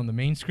the on the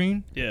main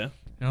screen, Yeah.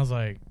 and I was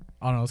like,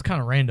 I don't know. It's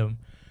kind of random,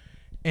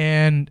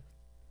 and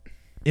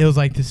it was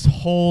like this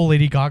whole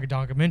Lady Gaga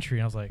documentary.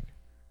 And I was like,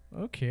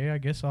 okay, I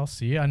guess I'll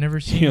see it. I never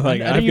seen. You're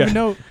like, I didn't even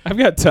know. I've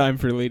got time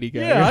for Lady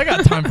Gaga. Yeah, I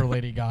got time for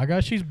Lady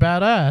Gaga. She's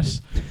badass.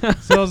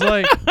 So I was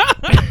like,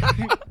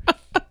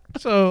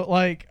 so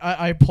like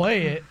I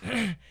play it,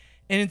 and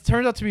it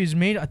turns out to be his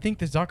main. I think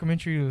this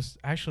documentary was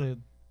actually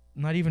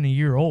not even a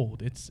year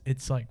old.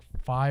 It's like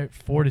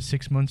 4 to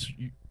 6 months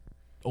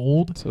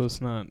old. So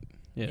it's not.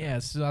 Yeah. Yeah,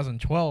 it's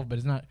 2012, but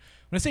it's not.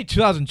 When I say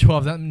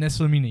 2012, that doesn't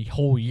necessarily mean a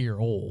whole year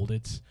old.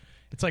 It's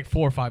like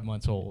 4 or 5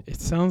 months old. It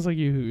sounds like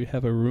you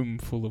have a room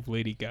full of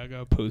Lady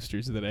Gaga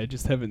posters that I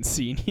just haven't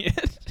seen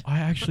yet. I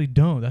actually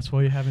don't. That's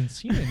why you haven't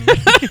seen any.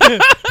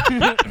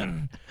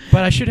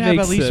 But I should have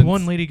Makes at least sense.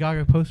 one Lady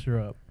Gaga poster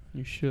up.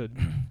 You should.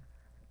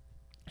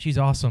 She's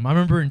awesome. I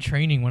remember in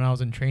training when I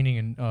was in training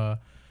and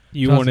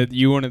You So I was-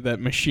 wanted that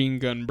machine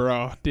gun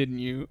bra, didn't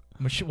you?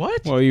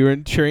 what? While you were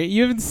in train,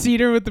 you haven't seen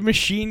her with the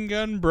machine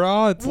gun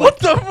bra. It's What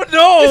the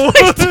no?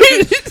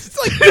 it's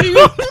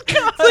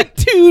like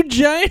two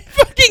giant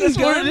fucking That's guns.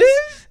 what it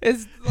is?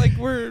 It's like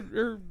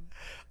we're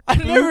I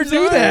never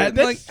knew that.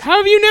 Like, how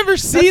have you never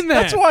seen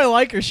that? That's why I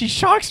like her. She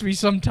shocks me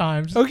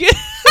sometimes. Okay.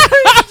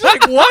 She's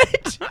like,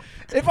 what?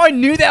 If I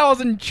knew that I was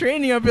in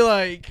training, I'd be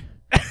like,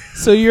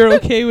 So you're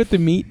okay with the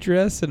meat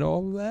dress and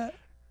all of that?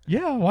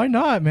 yeah, why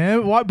not,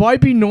 man? Why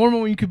be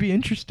normal when you could be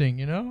interesting,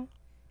 you know?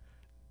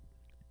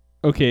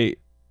 Okay,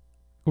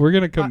 we're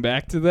gonna come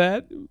back to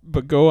that,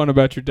 but go on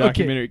about your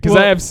documentary because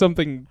well- I have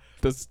something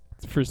that's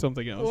for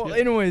something else. Well, Yeah.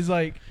 anyways,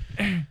 like,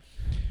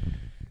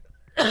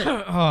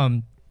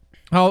 I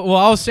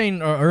was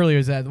saying earlier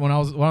is that when I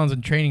was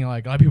in training,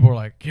 like a lot of people were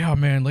like, "Yeah,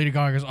 man, Lady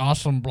Gaga's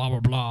awesome," blah blah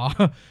blah.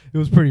 It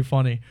was pretty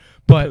funny,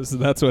 but So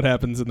that's what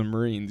happens in the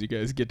Marines. You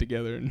guys get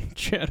together and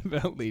chat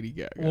about Lady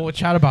Gaga. we'll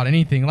chat about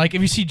anything. Like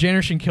if you see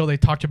Generation Kill, they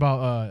talked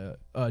about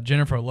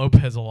Jennifer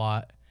Lopez a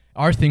lot.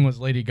 Our thing was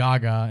Lady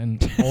Gaga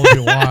and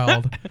Olivia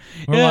Wilde.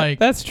 We're yeah, like,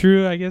 that's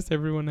true. I guess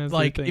everyone has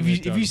like their if thing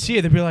you they if you talk see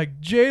it, they'd be like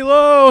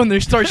J-Lo, and they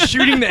start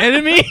shooting the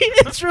enemy.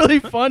 It's really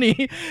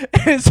funny.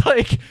 And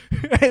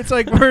it's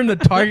like we're in the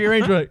target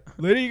range. We're like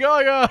Lady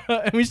Gaga,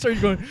 and we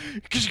start going.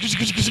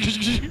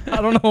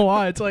 I don't know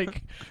why. It's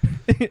like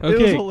it about.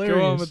 was Okay, hilarious.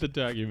 go on with the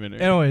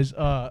documentary. Anyways,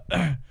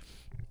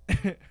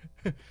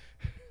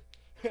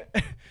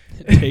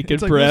 Take a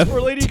it's like, breath. "This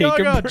for Lady Take a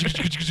Gaga."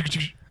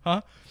 breath.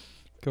 Huh?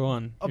 Go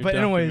on. your But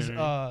anyways,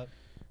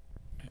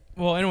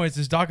 documentary.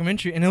 this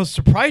documentary, and it was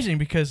surprising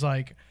because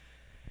like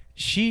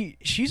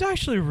she's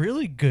actually a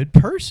really good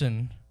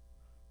person.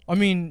 I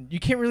mean, you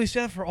can't really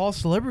say that for all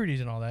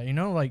celebrities and all that, you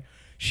know? Like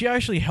she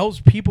actually helps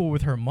people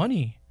with her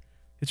money.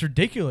 It's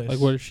ridiculous. Like,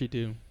 what does she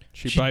do?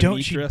 She She buy don't-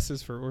 meat she-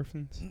 dresses for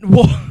orphans.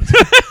 Well,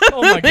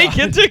 oh my Make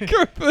god. it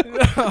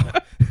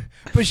to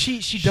But she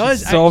does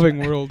She's solving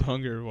world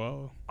hunger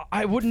while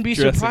I wouldn't be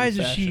dressing surprised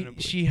if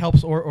fashionably. she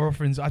helps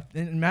orphans.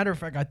 Matter of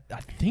fact, I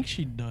think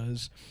she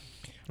does.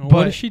 Well, But-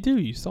 what does she do?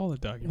 You saw the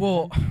documentary.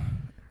 Well,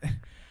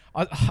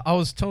 I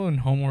was doing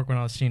homework when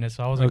I was seeing it,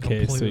 so I wasn't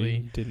okay, so completely.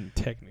 you didn't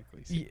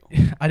technically see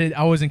it.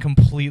 I wasn't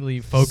completely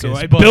focused. So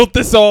I but, built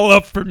this all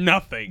up for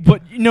nothing.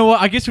 But you know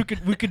what? I guess we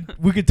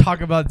could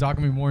talk about the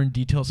documentary more in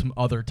detail some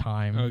other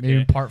time. Okay. Maybe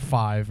in part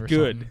 5 or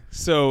Good. something.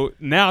 So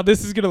now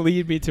this is going to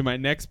lead me to my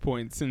next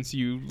point, since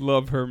you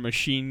love her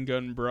machine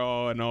gun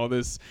bra and all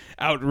this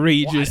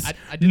outrageous, Well,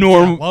 I didn't say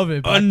I norm- love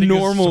it, but I think it's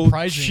unnormal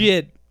surprising.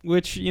 shit,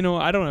 which,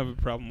 I don't have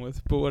a problem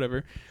with, but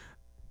whatever,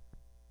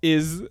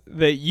 is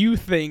that you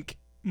think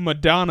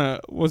Madonna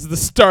was the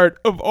start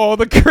of all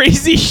the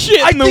crazy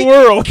shit in the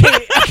world.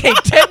 Okay,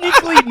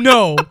 technically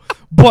no,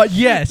 but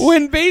yes.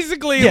 When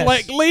basically, Yes.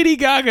 like, Lady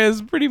Gaga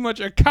is pretty much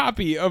a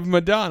copy of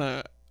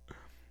Madonna.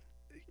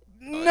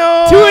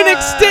 No. To an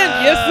extent,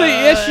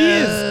 yes, she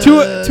is.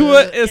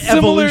 To a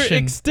similar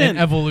extent.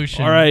 An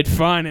evolution. All right,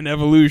 fine, an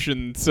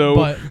evolution.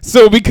 But-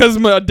 So because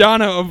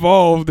Madonna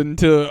evolved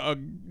into a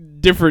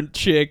different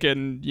chick,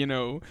 and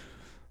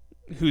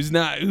who's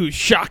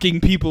shocking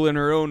people in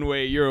her own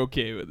way, you're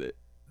okay with it.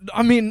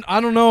 I mean,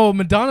 I don't know.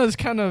 Madonna's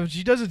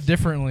she does it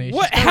differently.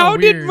 What? She's kinda How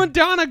did weird.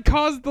 Madonna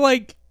cause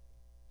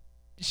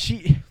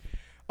she?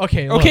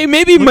 Okay. Okay, look,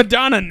 maybe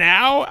Madonna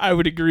now, I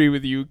would agree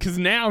with you, because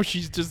now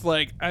she's just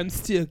like, I'm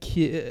still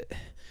cute.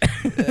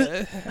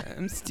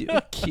 I'm still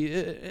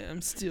cute.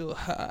 I'm still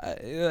hot.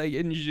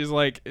 And you just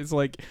like, it's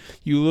like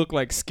you look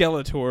like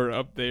Skeletor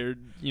up there.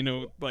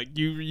 Like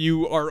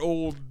you are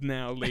old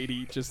now,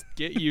 lady. Just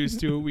get used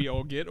to it. We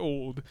all get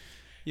old.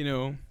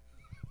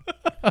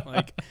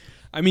 Like,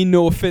 I mean,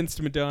 no offense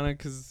to Madonna,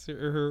 because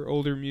her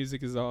older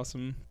music is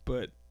awesome,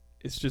 but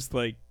it's just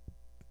like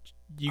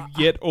you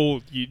get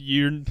old.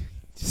 You're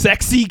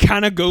sexy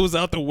kind of goes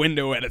out the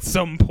window at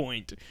some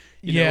point.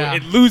 You know,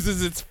 it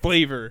loses its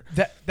flavor.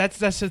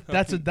 That's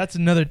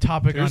another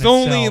topic. There's on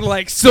only itself.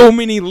 like so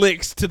many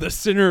licks to the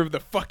center of the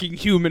fucking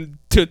human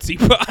Tootsie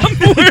Pop,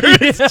 where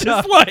it's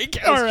just like,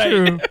 all That's right.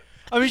 true.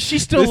 I mean, she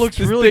still looks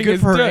this really thing good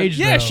is for her done. age.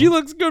 Yeah, though. she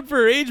looks good for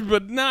her age,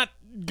 but not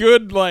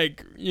good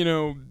like,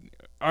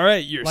 all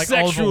right, you're like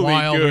sexually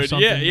Oliver Wilde or good.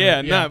 something.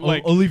 Yeah, not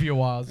like Olivia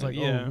Wilde's like,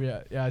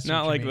 yeah. I see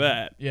Not what you like mean.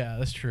 that. Yeah,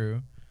 that's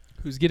true.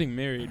 Who's getting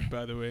married,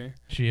 by the way.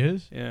 She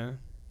is. Yeah.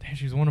 Damn,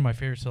 she's one of my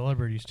favorite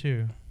celebrities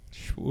too.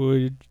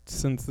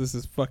 Since this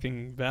is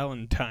fucking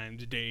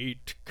Valentine's Day.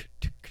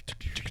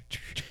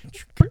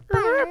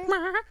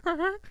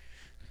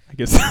 I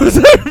guess that was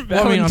our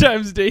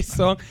Valentine's Day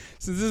song.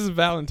 Since this is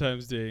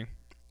Valentine's Day,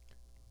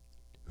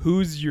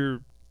 who's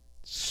your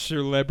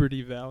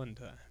celebrity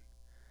Valentine?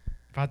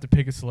 If I had to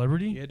pick a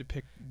celebrity, You had to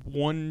pick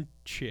one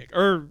chick.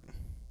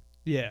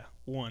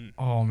 One.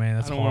 oh man,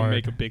 that's I don't want to hard.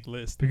 make a big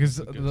list. Because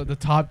the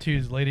top two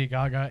is Lady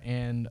Gaga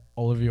and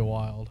Olivia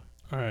Wilde.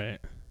 All right.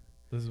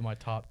 This is my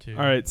top two.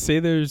 All right. Say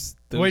there's.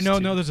 Wait, no,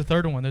 two. there's a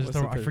third one. What's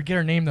the I third? forget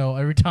her name though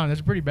every time.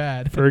 That's pretty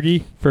bad.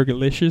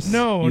 Fergalicious.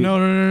 No.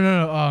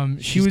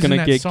 She She's was gonna in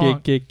that get song.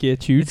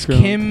 get you. It's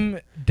drunk. Kim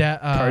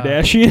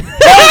Kardashian.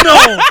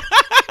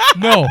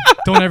 No,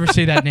 don't ever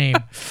say that name.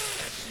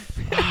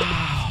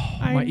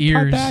 My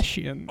ears.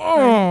 Kardashian.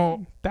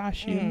 Oh.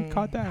 Kardashian.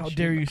 Kardashian. How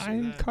dare you say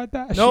I'm that?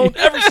 Kardashian. Don't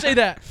ever say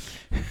that.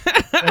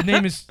 That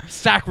name is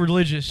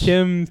sacrilegious.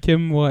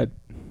 Kim what?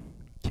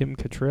 Kim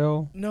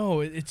Cattrall. No,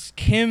 it's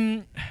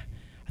Kim.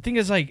 I think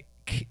it's like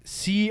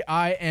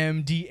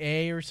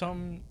Cimda or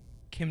something.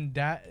 Kim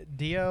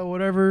Dia,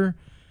 whatever.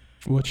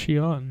 What's she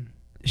on?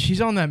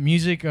 She's on that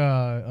music.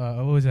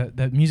 What was that?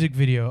 That music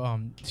video.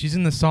 She's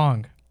in the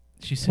song.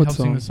 She What helps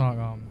sing the song?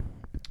 song.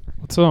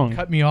 What song?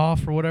 Cut Me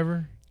Off or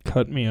whatever.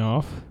 Cut Me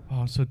Off.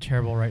 Oh, I'm so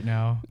terrible right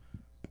now.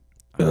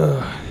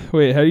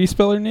 Wait, how do you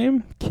spell her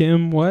name?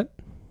 Kim what?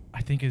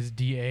 I think it's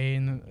DA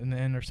in the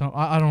end or something.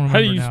 I don't remember How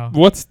do you? now.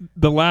 What's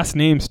the last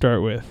name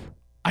start with?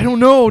 I don't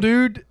know,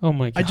 dude. Oh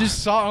my god. I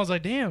just saw it. I was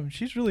like, damn,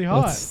 she's really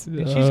hot. Let's,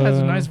 And she has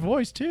a nice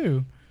voice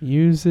too.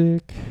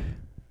 Music.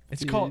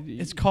 It's called.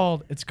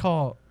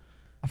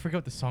 I forget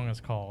what the song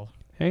is called.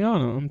 Hang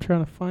on, I'm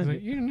trying to It's find like,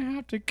 it. you're gonna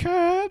have to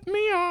cut me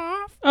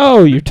off.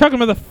 Oh, you're talking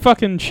about the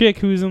fucking chick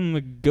who's on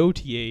the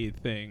Gautier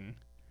thing.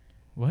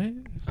 What?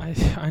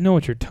 I know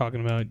what you're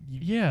talking about.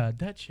 Yeah,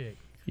 that chick.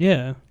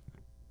 Yeah.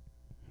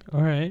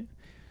 All right.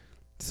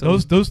 So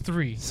Those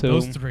three. so-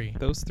 Those three.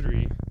 those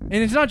three. And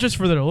it's not just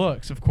for their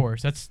looks, of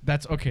course. That's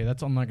okay.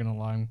 That's I'm not gonna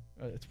lie.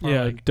 It's probably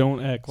Yeah, like,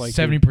 don't act like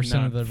 70%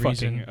 of you're the not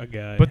reason. fucking a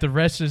guy. but the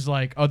rest is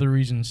like other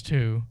reasons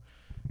too.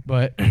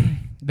 But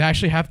they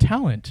actually have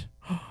talent.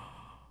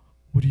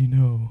 What do you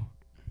know?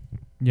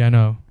 Yeah, I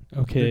know.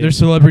 okay. There's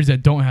celebrities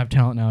that don't have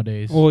talent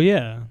nowadays. Well,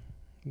 yeah.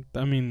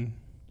 I mean,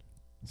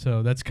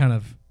 So that's kind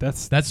of that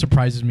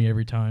surprises me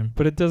every time.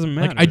 but it doesn't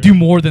matter. Like I do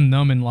more than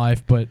them in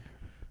life, but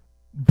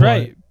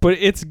Right, but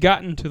it's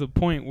gotten to the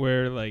point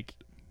where like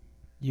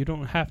you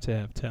don't have to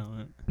have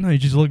talent. No, you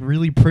just look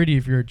really pretty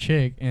if you're a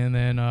chick, and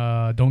then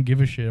don't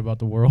give a shit about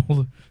the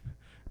world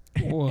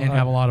Well, and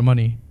have a lot of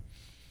money.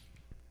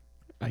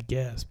 I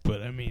guess,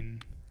 but I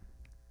mean,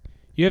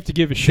 you have to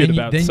give a shit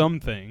about some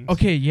things.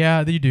 Okay,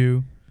 yeah, they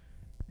do.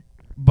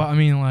 But I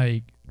mean,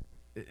 like,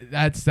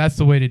 that's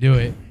the way to do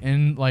it.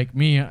 And like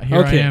me,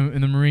 here I am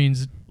in the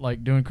Marines,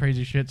 like doing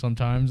crazy shit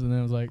sometimes, and then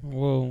I was like,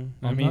 Well,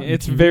 I I'm mean, not in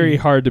it's TV. very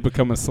hard to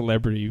become a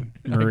celebrity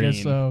Marine. I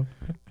guess so.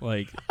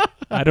 Like,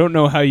 I don't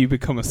know how you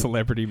become a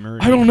celebrity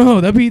Marine. I don't know.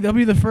 That'll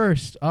be the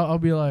first. I'll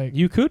be like,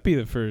 You could be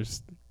the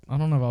first. I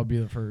don't know if I'll be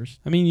the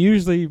first. I mean,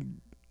 usually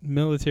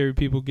military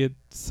people get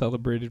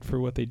celebrated for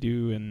what they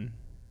do and,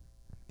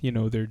 you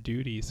know, their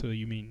duty. So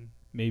you mean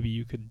maybe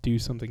you could do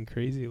something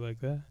crazy like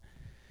that?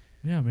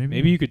 Yeah, maybe.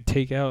 Maybe you could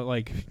take out,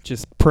 like,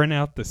 just print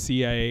out the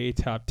CIA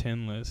top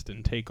 10 list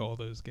and take all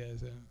those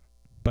guys out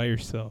by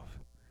yourself.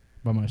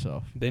 by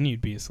myself. Then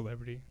you'd be a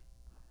celebrity.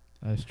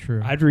 That's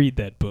true. I'd read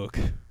that book.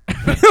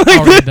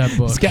 I'll read that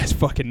book. This guy's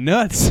fucking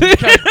nuts. This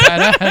guy's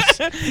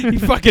badass. You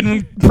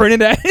fucking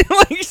printed out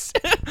like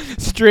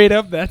straight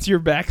up. That's your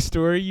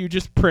backstory. You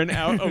just print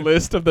out a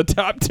list of the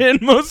top 10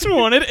 most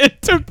wanted and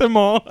took them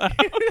all out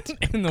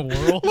In the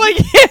world. like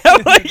yeah,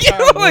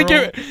 entire like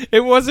world.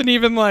 it wasn't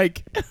even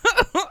like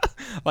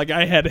like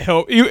I had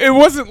help. It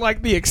wasn't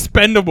like the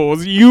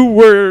Expendables. You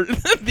were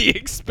the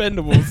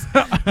Expendables.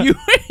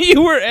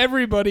 you were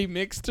everybody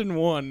mixed in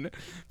one.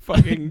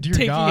 Fucking Dear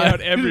taking God.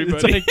 out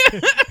everybody.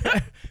 It's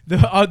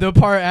like the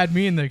part add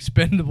me in the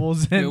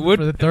Expendables in for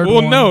the third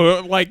one.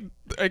 Well, no, like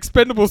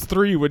Expendables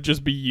 3 would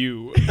just be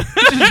you.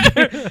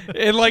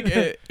 And like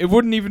it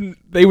wouldn't even.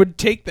 They would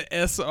take the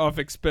S off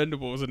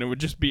Expendables, and it would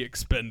just be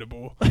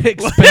Expendable.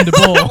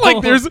 Expendable.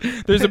 Like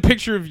there's a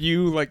picture of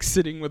you like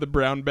sitting with a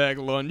brown bag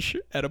lunch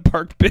at a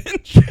park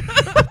bench,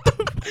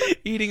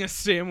 eating a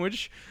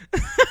sandwich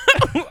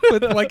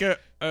with like a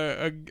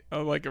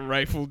like a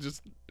rifle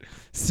just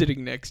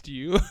sitting next to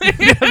you. That'd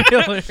be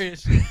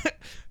hilarious.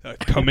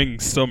 Coming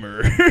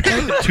summer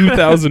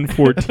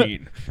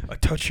 2014, a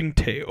touching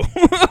tale.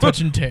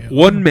 Touching tail.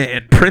 One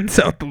man prints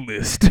out the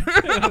list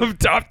of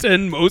top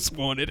 10 most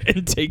wanted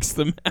and takes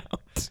them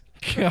out.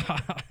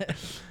 God.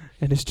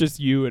 And it's just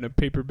you and a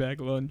paper bag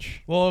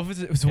lunch. Well,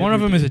 if one of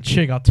them is a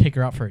chick, I'll take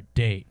her out for a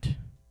date.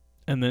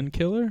 And then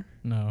kill her?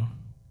 No.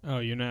 Oh,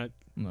 you're not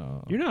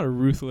No. a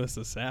ruthless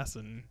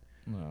assassin.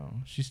 No.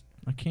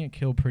 I can't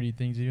kill pretty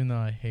things even though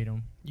I hate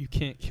them. You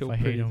can't kill I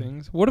hate pretty 'em.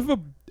 things. What if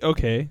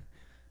okay.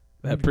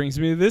 That brings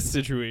me to this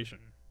situation.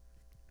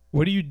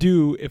 What do you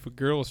do if a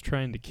girl is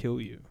trying to kill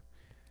you?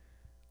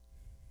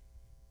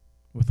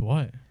 With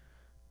what?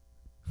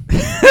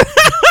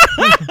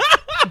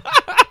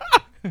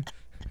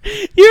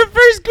 Your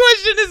first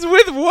question is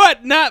with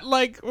what? Not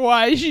like,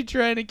 why is she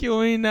trying to kill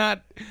me?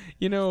 Not,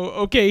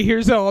 okay,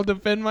 here's how I'll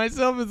defend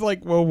myself. It's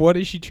like, well, what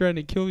is she trying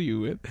to kill you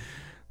with?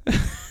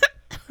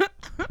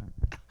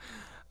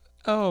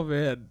 Oh,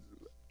 man.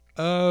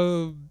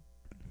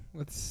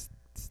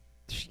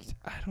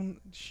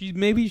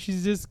 Maybe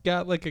she's just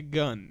got like a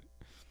gun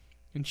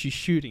and she's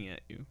shooting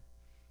at you.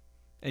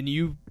 And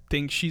you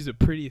think she's a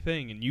pretty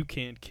thing and you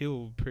can't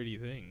kill pretty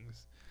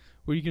things.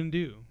 What are you going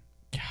to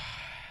do?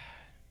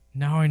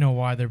 Now I know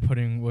why they're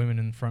putting women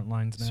in front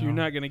lines now. So you're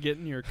not going to get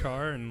in your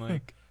car and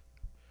like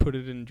put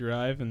it in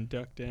drive and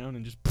duck down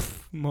and just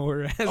mow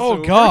her ass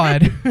over?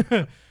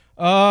 God.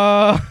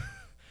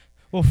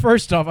 Well,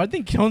 first off, I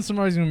think killing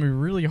somebody's going to be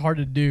really hard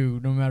to do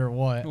no matter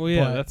what. Well,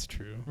 yeah, that's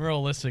true.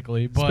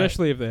 Realistically. But,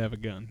 especially if they have a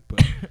gun.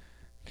 But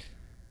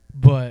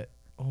but,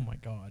 oh my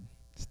God.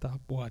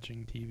 Stop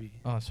watching TV.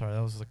 Oh, sorry.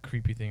 That was a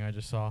creepy thing I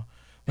just saw.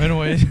 But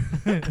anyways.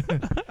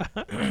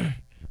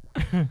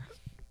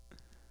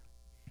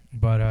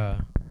 But,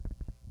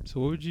 so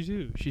what would you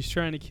do? She's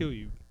trying to kill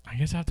you. I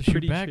guess I have to shoot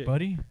Pretty back, chick.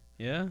 buddy.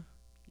 Yeah?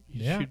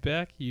 You Yeah. shoot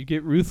back? You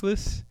get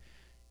ruthless?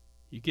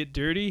 You get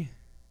dirty?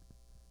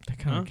 That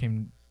kind of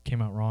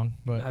came out wrong,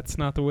 but That's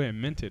not the way I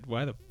meant it.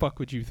 Why the fuck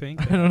would you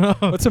think I that? don't know.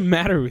 What's the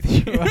matter with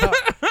you?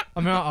 I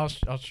mean,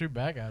 I'll shoot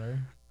back at her.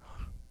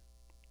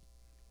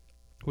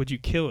 Would you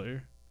kill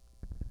her?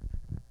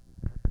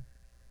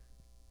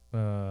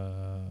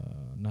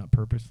 Not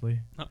purposely.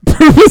 Not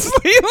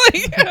purposely?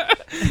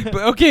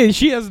 But okay,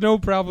 she has no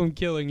problem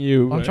killing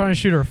you. I'm trying to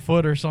shoot her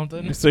foot or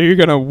something. So you're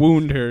gonna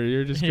wound her.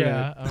 You're just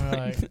Yeah, gonna. I'm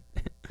like,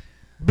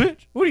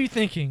 bitch, what are you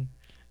thinking?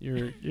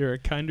 You're a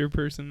kinder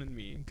person than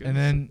me. 'Cause And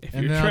then- if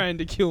and you're then trying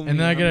to kill me, And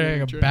then I I'm get gonna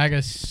like a try- bag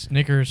of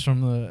Snickers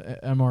from the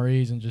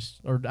MREs and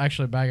or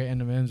actually a bag of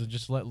M&Ms and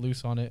just let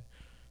loose on it.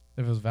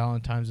 If it was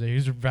Valentine's Day,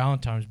 here's your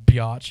Valentine's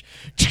biatch.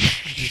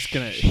 Just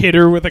gonna hit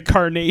her with a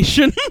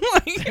carnation.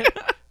 Like,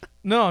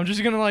 No, I'm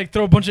just gonna like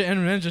throw a bunch of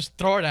M&Ms, just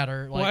throw it at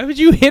her. Like, why would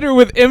you hit her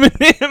with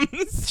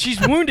M&Ms? she's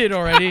wounded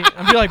already.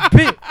 I'd be like,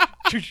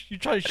 bitch, you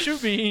try to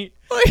shoot me.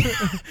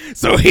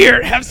 So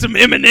here, have some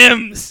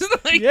M&Ms.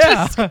 Like,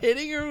 Yeah. just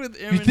hitting her with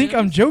M&Ms. You think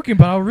I'm joking,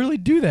 but I'll really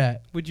do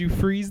that. Would you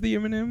freeze the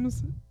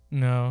M&Ms?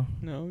 No,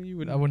 No, you I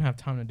wouldn't. wouldn't have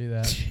time to do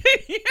that.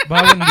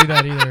 But I wouldn't do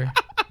that either.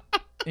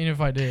 Even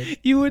if I did.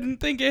 You wouldn't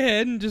think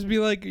ahead and just be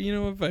like,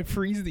 if I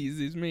freeze these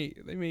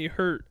they may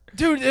hurt.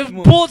 Dude, if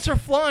Well- bullets are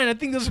flying, I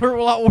think this hurt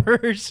a lot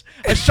worse.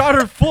 I shot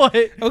her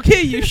foot.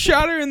 Okay, you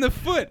shot her in the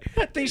foot.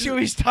 I think she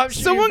would stop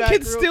shooting Someone back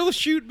can real- still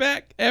shoot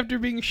back after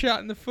being shot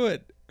in the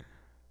foot.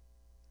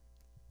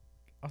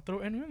 I'll throw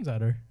M&Ms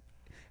at her.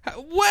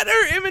 What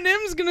are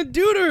M&Ms gonna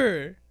do to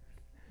her?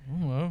 I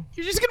don't know.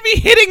 You're just gonna be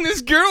hitting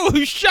this girl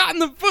who's shot in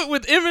the foot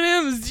with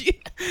M&Ms.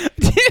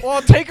 Well,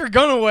 I'll take her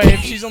gun away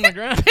if she's on the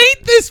ground.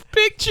 Paint this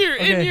picture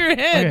in Okay, your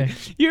head.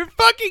 okay. You're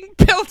fucking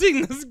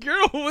pelting this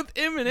girl with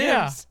M&Ms,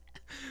 Yeah.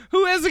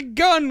 who has a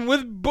gun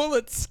with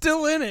bullets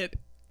still in it,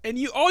 and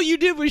all you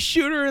did was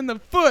shoot her in the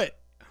foot.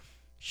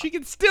 She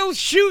can still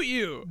shoot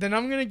you. Then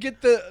I'm gonna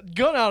get the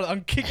gun out.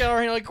 I'm kicking out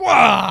her hand like,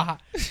 wah!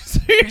 So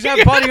Because I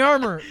have body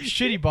armor.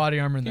 Shitty body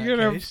armor in that You're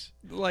gonna case.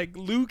 like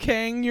Liu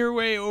Kang your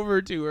way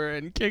over to her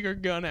and kick her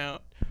gun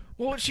out.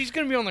 Well, she's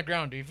gonna be on the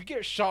ground, dude. If you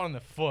get shot in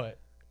the foot,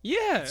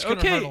 Yeah, it's gonna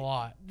okay. hurt a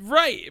lot.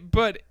 Right,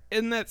 but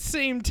in that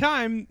same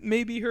time,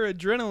 maybe her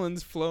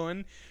adrenaline's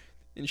flowing.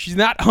 And she's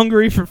not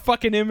hungry for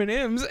fucking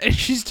M&Ms, and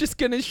she's just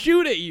gonna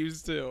shoot at you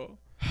still.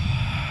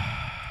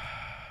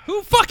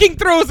 Who fucking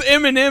throws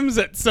M&Ms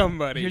at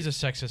somebody? Here's a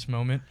sexist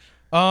moment.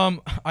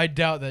 I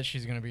doubt that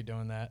she's gonna be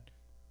doing that.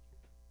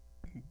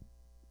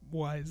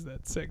 Why is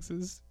that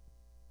sexist?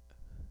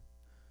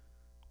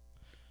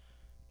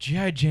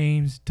 G.I.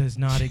 James does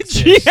not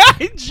exist.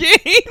 G.I.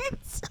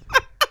 James?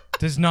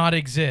 Does not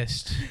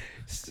exist.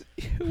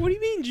 What do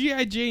you mean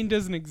G.I. Jane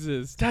doesn't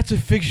exist? That's a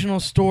fictional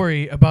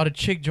story about a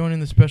chick joining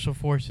the special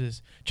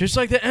forces. Just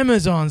like the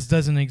Amazons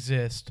doesn't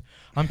exist.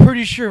 I'm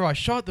pretty sure if I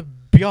shot the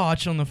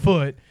biatch on the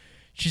foot,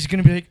 she's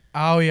going to be like,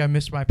 owie, I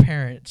missed my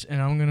parents.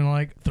 And I'm going to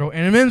like throw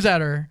M&Ms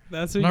at her.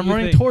 That's and what I'm you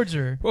running think. towards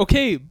her.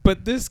 Okay,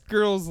 but this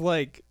girl's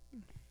like...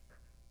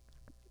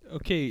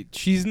 Okay,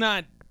 she's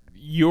not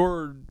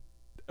your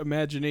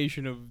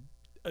imagination of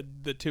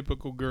the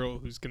typical girl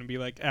who's going to be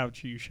like,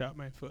 ouch, you shot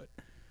my foot.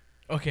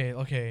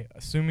 Okay.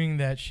 Assuming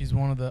that she's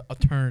one of the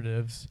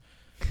alternatives.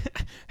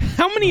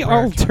 How many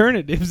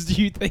alternatives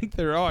do you think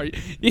there are?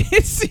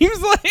 It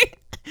seems like...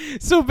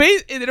 So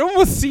it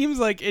almost seems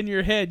like in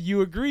your head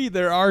you agree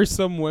there are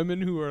some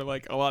women who are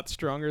like a lot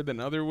stronger than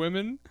other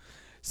women.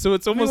 So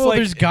it's almost like...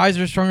 there's guys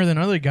that are stronger than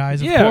other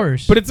guys, yeah, of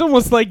course. But it's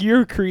almost like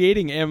you're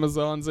creating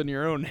Amazons in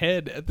your own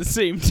head at the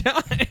same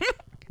time.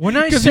 When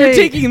I Because say... you're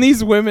taking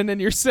these women and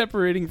you're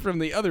separating from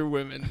the other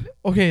women.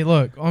 Okay,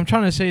 look. What I'm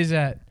trying to say is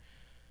that...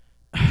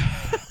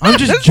 I'm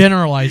just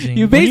generalizing.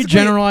 You When you basically-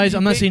 generalize,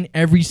 I'm not saying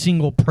every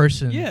single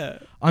person. Yeah.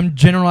 I'm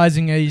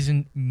generalizing as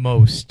in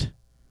most.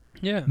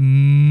 Yeah.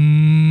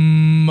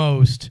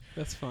 Most.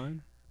 That's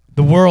fine.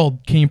 The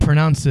world, can you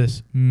pronounce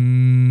this?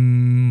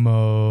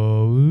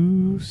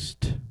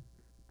 Most.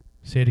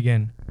 Say it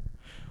again.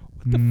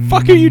 What the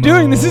fuck are you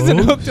doing? This isn't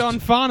hooked on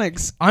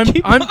phonics.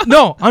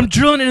 I'm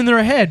drilling it in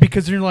their head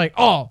because they're like,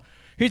 oh,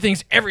 he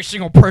thinks every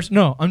single person.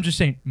 No, I'm just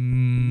saying.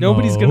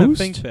 Nobody's going to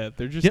think that.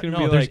 They're just going to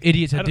be there's like...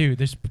 idiots that do.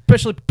 There's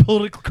especially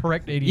politically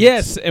correct idiots.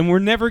 Yes, and we're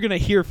never going to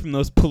hear from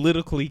those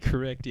politically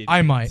correct idiots.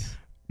 I might.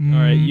 All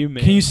right, you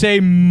may. Can you say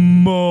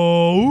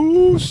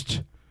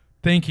most?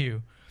 Thank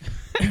you.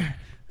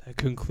 That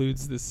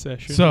concludes this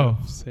session So-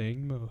 of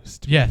saying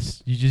most.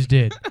 Yes, you just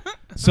did.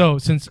 So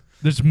since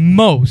there's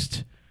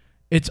most,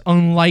 it's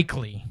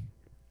unlikely.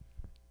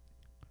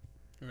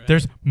 Right.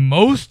 There's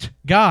most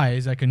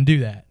guys that can do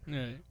that.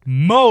 Right.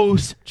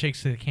 Most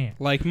chicks that can't.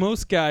 Like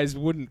most guys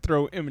wouldn't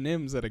throw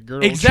M&Ms at a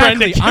girl.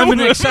 Exactly. Trying to kill I'm an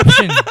them.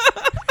 exception.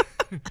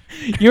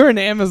 You're an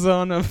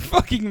Amazon of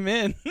fucking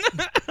men.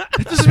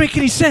 That doesn't make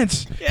any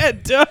sense. Yeah,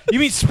 it does. You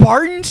mean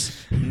Spartans?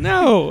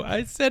 No,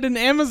 I said an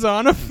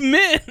Amazon of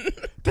men.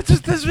 That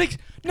just doesn't make.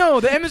 No,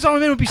 the Amazon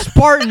men would be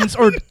Spartans,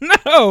 or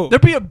No.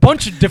 there'd be a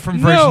bunch of different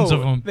versions of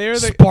them. they're the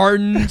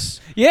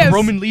Spartans, Yes. the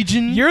Roman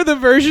Legion. You're the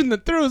version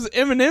that throws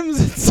M&Ms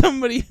at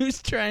somebody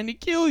who's trying to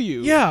kill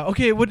you. Yeah.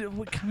 Okay. What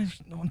kind of?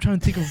 I'm trying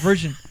to think of a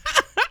version.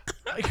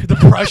 Like the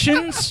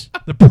Prussians.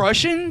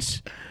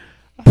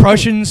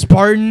 Prussians,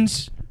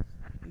 Spartans,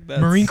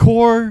 That's Marine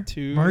Corps,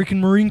 too- American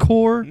Marine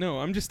Corps. No,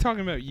 I'm just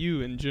talking about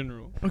you in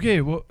general. Okay.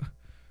 Well.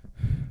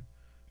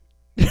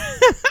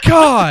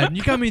 God,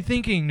 you got me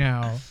thinking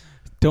now.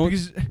 Don't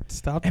Because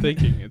stop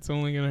thinking. It's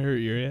only gonna hurt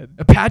your head.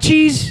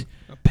 Apaches.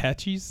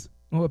 Apaches?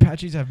 Well,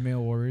 Apaches have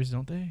male warriors,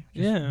 don't they?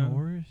 Just Yeah, male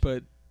warriors.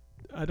 but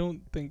I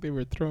don't think they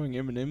were throwing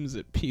M&Ms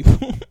at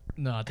people.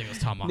 No, I think it was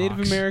tomahawks. Native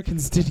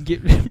Americans didn't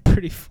get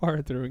pretty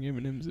far throwing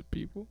M&Ms at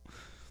people.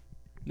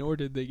 Nor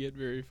did they get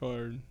very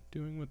far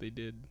doing what they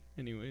did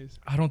anyways.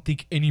 I don't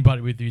think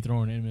anybody would be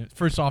throwing in.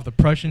 First off, the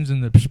Prussians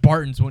and the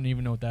Spartans wouldn't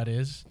even know what that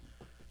is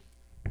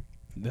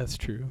That's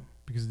true.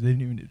 because they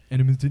didn't even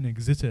enemies didn't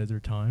exist at their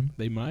time.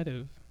 They might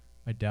have.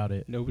 I doubt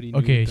it. Nobody knew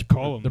Okay, what to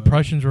call them. the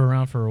Prussians were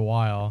around for a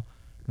while.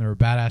 They were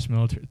badass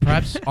military.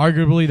 Perhaps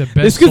arguably the best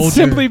This could soldier.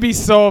 simply be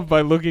solved by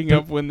looking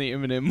up when the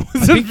M&M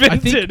was I think-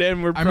 invented,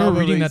 and we're I remember probably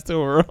reading that-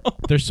 still wrong.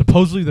 They're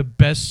supposedly the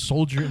best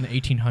soldier in the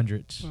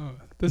 1800s.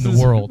 This In the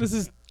is, world. This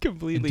is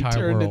completely Entire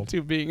turned world.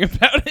 into being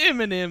about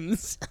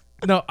M&Ms.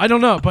 No, I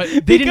don't know, but they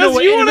didn't know Because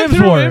what you want to M&Ms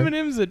throw were.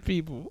 M&Ms at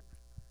people.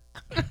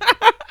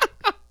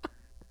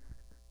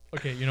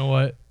 Okay, you know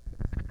what?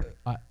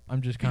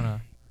 I'm just kind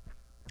of.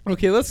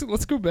 Okay, let's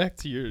go back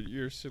to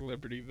your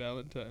celebrity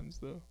Valentines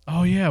though.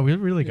 Oh yeah, we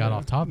really got Yeah.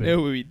 off topic.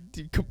 No, we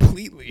did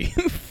completely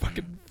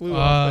fucking flew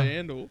off the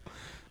handle.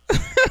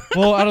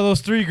 Well, out of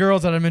those three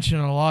girls that I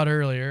mentioned a lot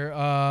earlier,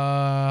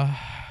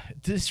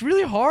 it's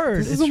really hard.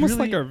 This is It's almost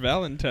really, like our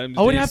Valentine's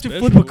I would Day have to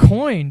special. flip a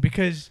coin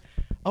because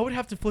I would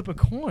have to flip a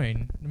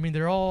coin. I mean,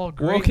 they're all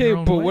great. Well, in okay, their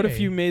own but what if way.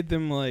 you made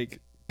them like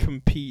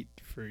compete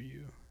for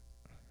you?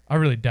 I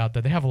really doubt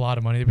that. They have a lot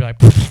of money. They'd be like,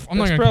 "Pfft, I'm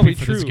not That's going to probably compete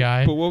for true. this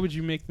guy. But what would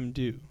you make them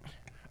do?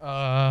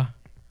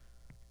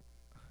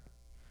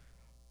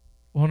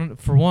 Well,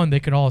 for one, they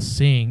could all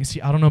sing.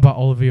 See, I don't know about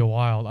Olivia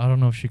Wilde. I don't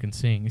know if she can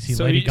sing. See,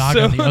 So Lady you- Gaga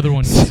so- and the other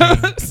one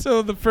can sing.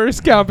 So the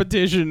first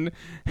competition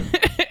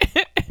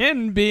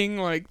and being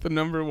like the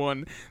number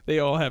one, they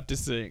all have to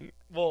sing.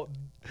 Well,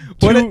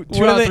 What two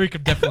do out they- of three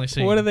could definitely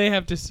sing. What do they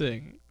have to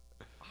sing?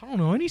 I don't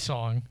know any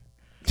song.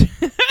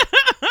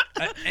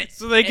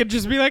 So they could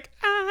just be like,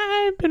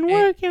 I've been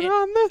working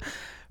on the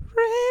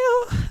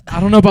real. I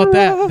don't know about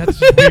that. That's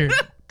just weird.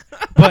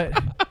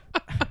 But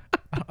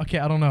okay,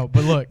 I don't know.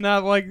 But look,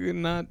 Not. well,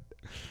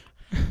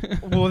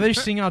 they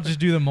sing. I'll just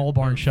do the Mole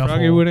Barn Shuffle.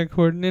 Froggy went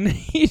according and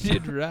he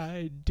did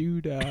ride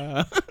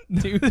doodah.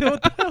 What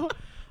the hell?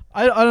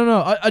 I don't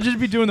know. I just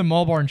be doing the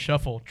Mole Barn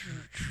Shuffle.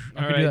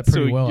 I can do that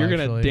pretty so well. you're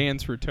gonna actually.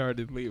 dance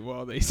retardedly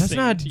while they That's sing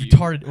not to you.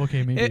 retarded.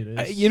 Okay, maybe it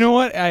is. You know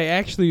what? I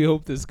actually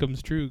hope this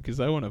comes true because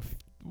I want to.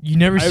 You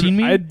never seen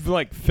me? I'd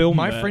like film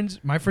my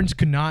that. friends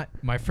could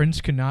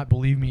not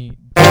believe me.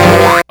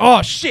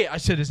 Oh shit! I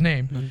said his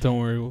name. Don't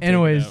worry. We'll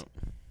Anyways, take it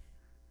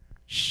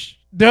out.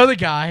 the other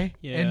guy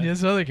Yeah. and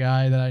this other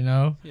guy that I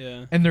know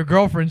Yeah. and their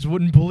girlfriends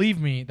wouldn't believe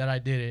me that I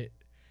did it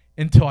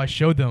until I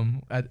showed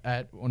them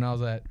at when I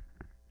was at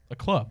a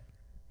club.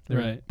 They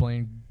were Right.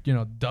 playing,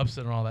 dubstep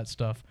and all that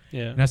stuff.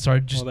 Yeah. And I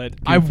started just All that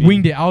I goofy-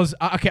 winged it.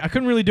 I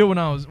couldn't really do it when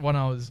I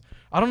was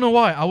I don't know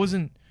why. I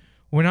wasn't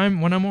when I'm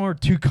more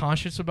too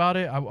conscious about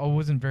it, I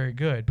wasn't very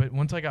good. But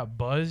once I got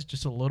buzzed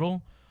just a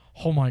little,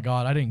 oh my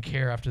god, I didn't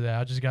care after that.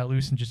 I just got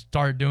loose and just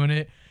started doing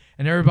it.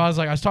 And everybody's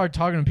like, I started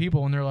talking to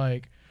people and they're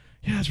like,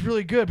 yeah, it's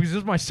really good because this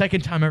is my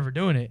second time ever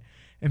doing it.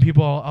 And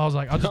people, I was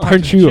like, I'll just talk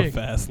Aren't to the you a chick.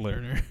 fast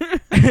learner?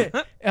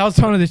 I was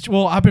telling this.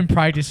 Well, I've been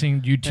practicing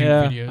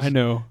YouTube videos. I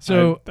know.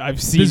 So,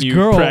 I've seen this you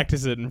girl-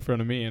 practice it in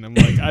front of me, and I'm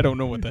like, I don't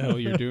know what the hell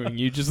you're doing.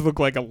 You just look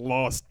like a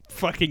lost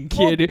fucking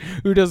kid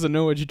who doesn't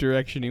know which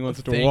direction he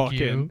wants to walk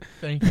in.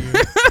 Thank you.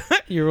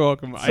 You're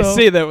welcome. I So-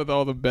 say that with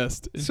all the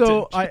best.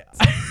 So intentions.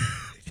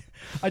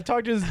 I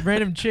talked to this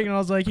random chick and I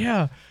was like,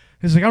 yeah.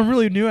 He's like, I'm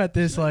really new at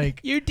this.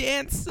 Like, you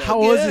dance. So how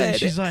was it? good. And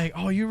she's like,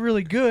 oh, you're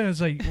really good. And I was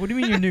like, what do you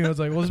mean you're new? I was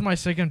like, well, this is my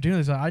second time doing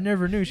this. I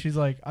never knew. She's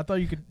like, I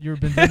thought you've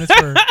been doing this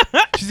for.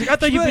 She's like, I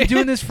thought you've been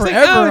doing this It's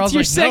forever. like, oh, I it's was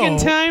your like, second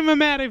no. time.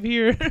 I'm out of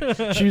here.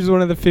 She was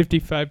one of the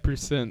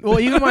 55%.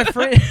 Well, even my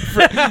friend.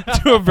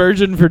 To a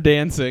virgin for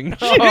dancing.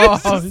 She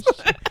was Oh,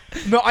 just-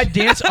 shit. No, I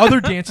danced other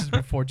dances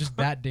before, just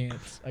that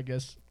dance, I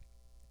guess.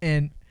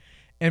 And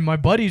my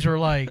buddies were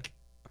like,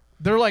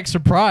 they're like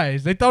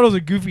surprised. They thought it was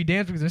a goofy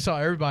dance because they saw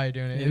everybody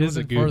doing it. It is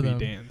a wasn't for goofy them.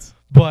 dance.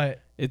 But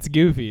It's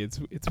goofy. It's.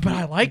 But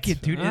I like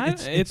it, dude.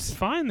 It's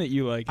fine that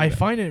you like it. I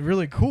find it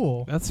really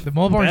cool. That's The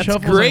Mole Barn that's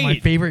Shuffle is like my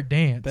great. favorite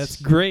dance.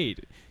 That's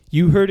great.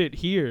 You heard it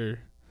here.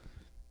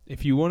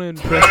 If you want to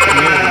impress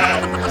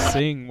Gary,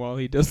 sing while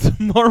he does the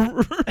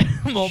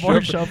Mole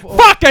Barn Shuffle.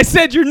 Fuck! I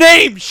said your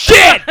name.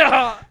 Shit.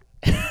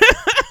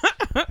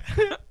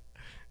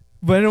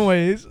 But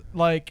anyways,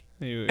 like,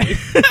 Anyway.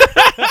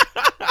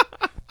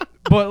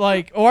 but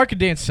like, or I could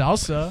dance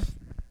salsa,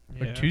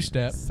 Yeah. or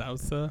two-step.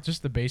 Salsa.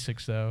 Just the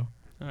basics, though.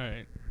 All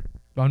right.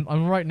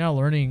 I'm right now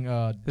learning.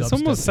 This dubstep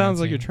almost sounds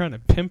like you're dancing. trying to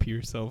pimp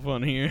yourself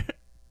on here.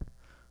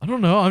 I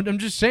don't know. I'm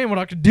just saying what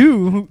I could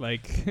do.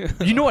 Like.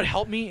 You know what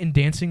helped me in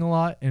dancing a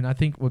lot, and I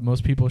think what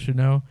most people should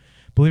know,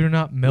 believe it or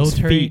not,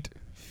 military.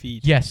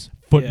 Feet. Yes,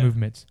 foot Yeah.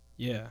 movements.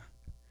 Yeah.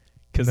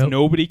 Because Mil-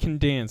 nobody can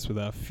dance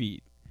without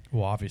feet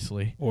Well,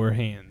 obviously. or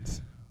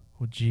hands.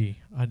 Well, gee,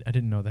 I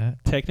didn't know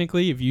that.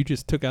 Technically, if you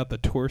just took out the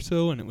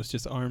torso and it was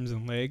just arms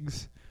and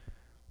legs,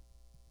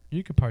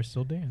 You could probably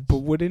still dance. but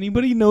would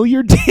anybody know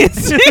you're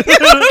dancing?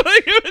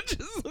 Like, it would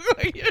just look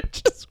like you're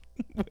just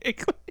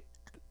wiggling.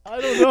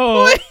 I don't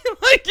know.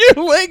 Like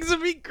your legs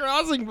would be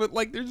crossing, but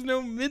like there's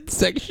no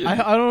midsection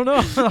I don't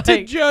know. to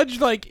Like, judge.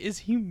 Like, is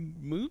he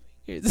moving?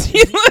 Is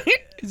he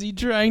like? Is he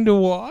trying to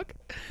walk?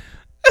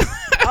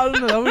 I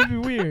don't know. That would be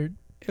weird.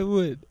 It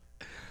would.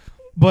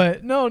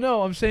 But no,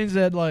 I'm saying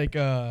that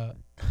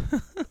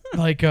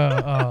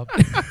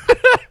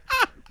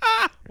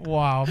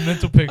wow,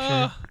 mental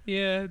picture.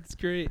 Yeah, it's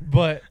great.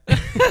 But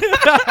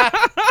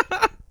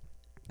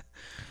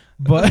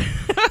but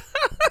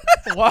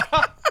wow.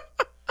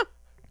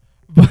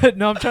 But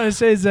no, I'm trying to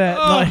say is that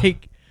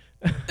like,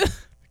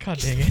 God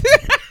dang it,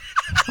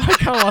 I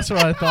kind of lost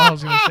what I thought I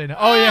was gonna say now.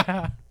 Oh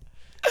yeah.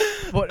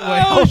 Wait,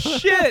 Oh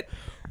shit!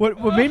 What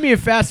made me a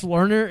fast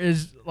learner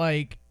is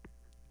like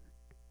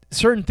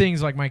certain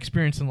things, like my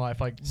experience in life,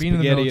 like being in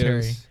the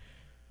military.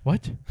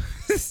 What?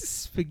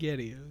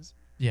 Spaghettios.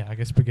 Yeah, I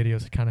guess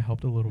SpaghettiOs kind of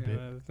helped a little bit.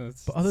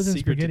 That's But other than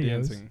secret to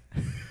SpaghettiOs. dancing.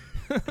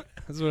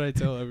 That's what I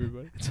tell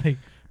everybody. It's like,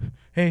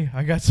 hey,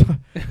 I got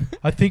some.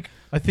 I think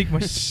my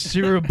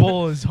cereal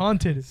bowl is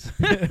haunted.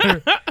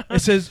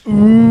 It says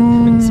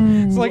ooh.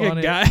 It's like on a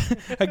it. guy,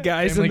 a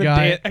guy's in Family the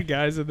Guy. a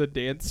guy's in the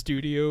dance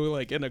studio,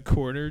 like in a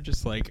corner,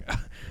 just like,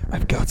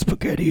 I've got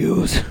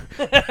SpaghettiOs.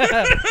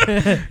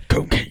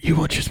 Come get you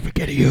want your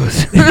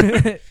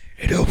SpaghettiOs.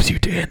 It helps you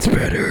dance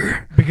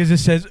better. Because it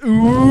says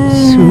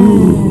ooh.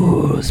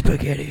 Ooh,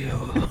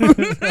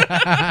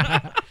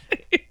 SpaghettiOs.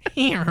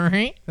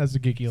 That's a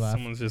geeky laugh.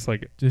 Someone's just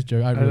like, Just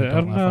joke. I really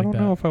don't laugh I like don't that.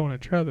 know if I want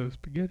to try those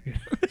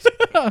SpaghettiOs.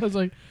 I was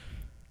like,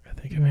 I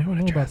think I may want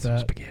know to try about some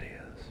that.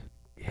 SpaghettiOs.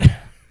 Yeah.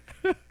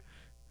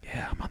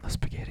 Yeah, I'm on the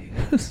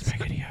SpaghettiOs.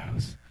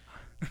 SpaghettiOs.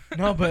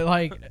 No, but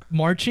like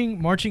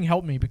marching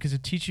helped me because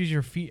it teaches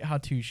your feet how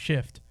to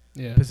shift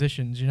Yeah.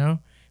 positions. You know,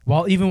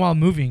 while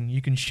moving,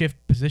 you can shift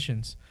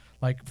positions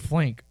like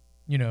flank.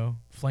 You know,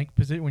 flank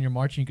position. When you're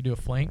marching, you can do a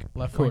flank,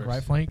 left flank, course.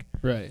 right flank.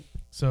 Right.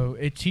 So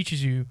it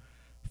teaches you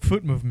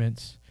foot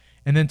movements,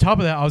 And then top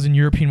of that, I was in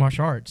European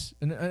martial arts.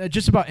 And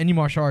just about any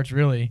martial arts,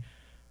 really,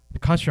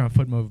 concentrate on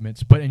foot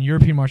movements. But in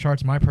European martial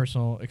arts, my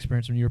personal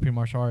experience in European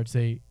martial arts,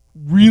 they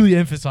really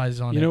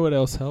emphasize on it. You know what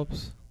else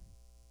helps?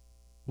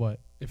 What?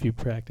 If you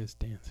practice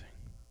dancing.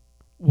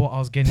 Well, I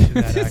was getting to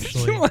that,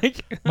 actually.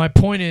 My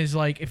point is,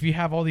 like, if you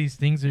have all these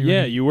things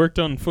that you worked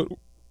on footwork.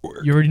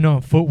 You already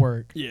know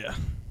footwork. Yeah.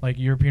 Like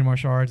European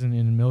martial arts and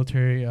in the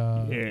military,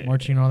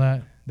 marching and all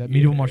that. That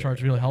medieval martial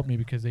arts really helped me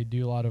because they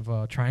do a lot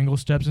of triangle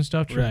steps and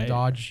stuff to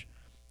dodge,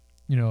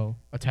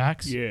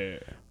 attacks. Yeah.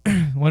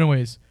 One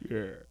ways.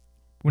 Yeah.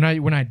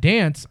 When I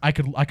dance, I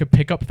could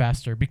pick up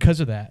faster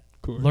because of that.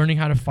 Course. Learning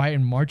how to fight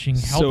and marching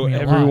helped me a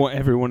lot. So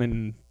everyone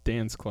in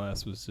dance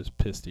class was just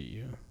pissed at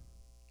you.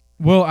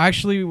 Well,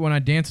 actually, when I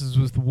danced, it was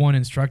with one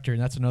instructor,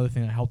 and that's another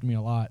thing that helped me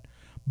a lot.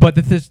 But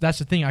that's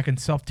the thing, I can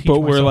self-teach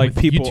myself. But were like with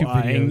people YouTube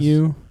eyeing videos.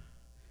 you?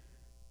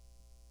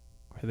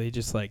 Are they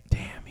just like,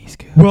 damn, he's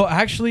good? Well,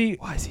 actually,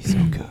 why is he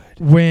so good?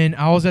 When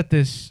I was at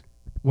this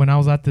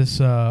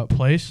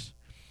place,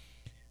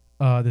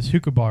 this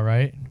hookah bar,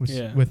 right?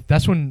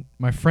 That's when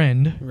my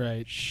friend,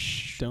 right?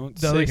 Don't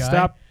the other guy,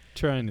 stop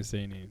trying to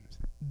say names.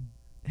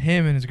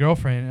 Him and his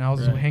girlfriend, and I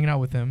was hanging out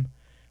with them,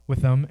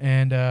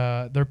 and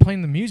they're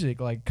playing the music,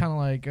 like kind of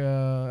like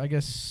I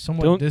guess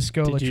somewhat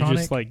disco electronic. Did you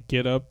just like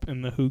get up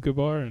in the hookah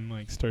bar and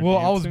like start? Well,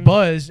 dancing? I was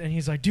buzzed, and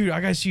he's like, "Dude,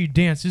 I gotta see you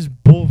dance. This is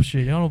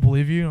bullshit. I don't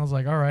believe you." And I was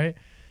like, "All right."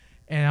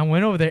 And I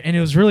went over there, and it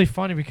was really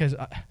funny because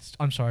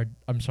I'm sorry.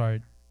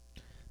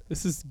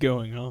 This is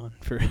going on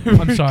for.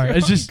 I'm sorry.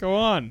 It's just go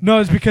on. No,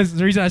 it's because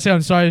the reason I say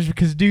I'm sorry is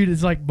because, dude,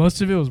 it's like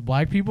most of it was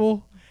black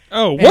people.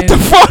 Oh, what the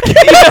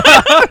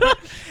fuck?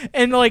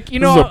 And like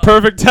this is a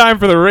perfect time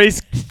for the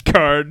race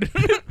card,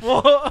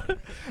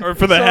 or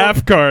for the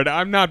half card.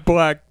 I'm not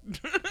black.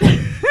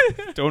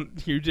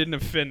 You didn't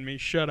offend me.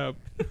 Shut up.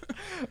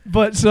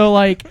 But so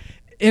like.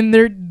 And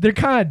they're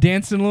kind of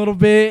dancing a little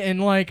bit,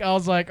 and like I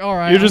was like, all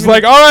right. You're just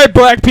like, all right,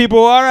 black people,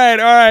 all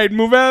right,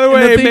 move out of the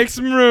way, make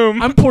some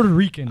room. I'm Puerto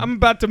Rican. I'm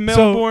about to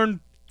Melbourne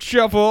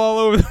shuffle all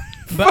over.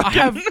 But I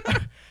have.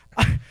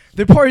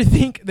 They probably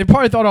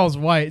thought I was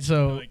white,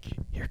 so like,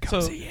 here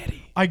comes a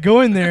Yeti. I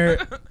go in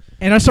there,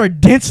 and I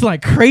start dancing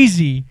like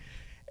crazy.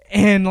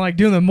 And like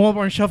doing the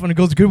Melbourne shuffle, and it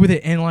goes good with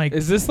it. And like,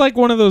 is this like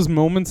one of those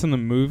moments in the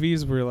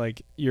movies where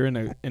like you're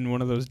in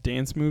one of those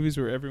dance movies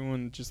where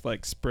everyone just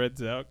like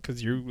spreads out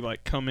because you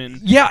like come in?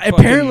 Yeah,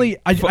 apparently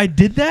I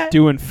did that.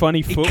 Doing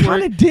funny footwork.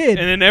 Kind of did.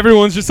 And then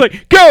everyone's just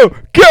like, go.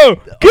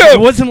 It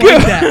wasn't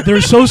like that. They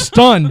were so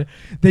stunned.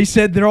 They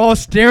said they're all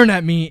staring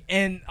at me,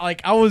 and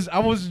like I was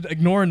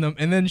ignoring them.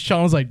 And then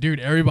Sean was like,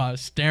 dude,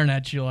 everybody's staring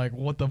at you. Like,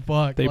 what the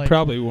fuck? They like,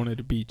 probably wanted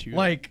to beat you.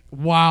 Like,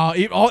 wow.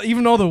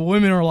 Even though the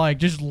women are like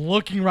just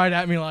looking right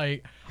at me,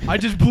 like I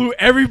just blew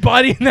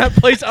everybody in that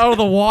place out of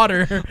the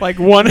water. Like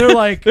one, they're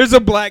like, there's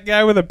a black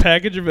guy with a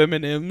package of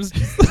M&Ms,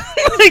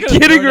 like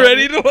getting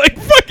ready to like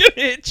fucking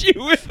hit you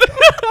with.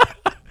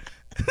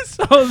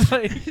 So I was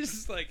like,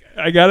 just like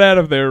I got out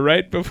of there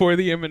right before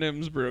the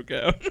M&Ms broke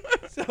out.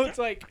 So it's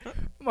like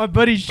my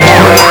buddy.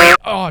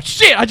 Oh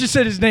shit! I just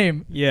said his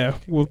name. Yeah,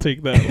 we'll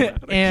take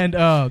that.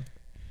 And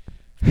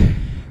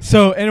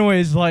so,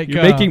 anyways, like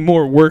you're making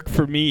more work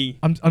for me.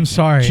 I'm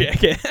sorry,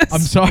 jackass.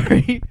 I'm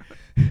sorry.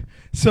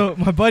 So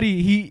my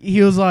buddy,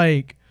 he was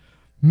like,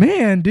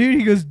 man, dude.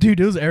 He goes,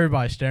 dude, it was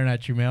everybody staring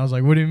at you, man. I was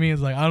like, what do you mean?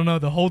 It's like, I don't know.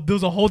 There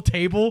was a whole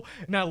table,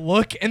 and I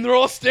look, and they're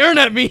all staring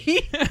at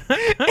me.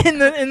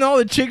 and all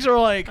the chicks are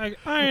like,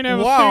 I ain't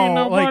ever seen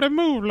nobody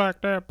move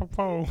like that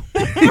before.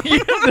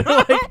 They're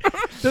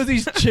like,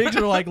 these chicks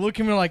are like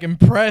looking at me like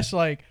impressed,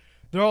 like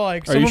they're all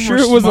like. Are you sure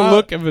it was a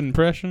look of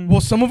impression?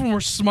 Well, some of them were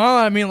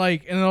smiling at me,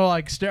 like, and they're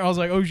like staring. I was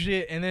like, oh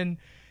shit, and then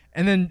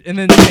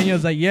Daniel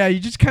was like, yeah,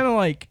 you just kind of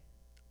like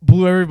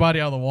blew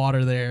everybody out of the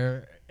water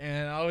there.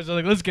 And I was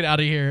like, let's get out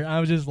of here. I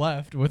was just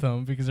left with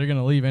them because they're going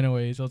to leave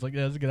anyway. So I was like,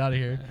 yeah, let's get out of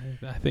here.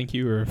 I think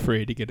you were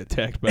afraid to get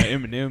attacked by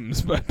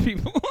M&Ms by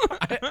people.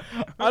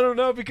 I don't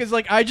know, because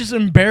like I just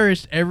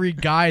embarrassed every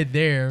guy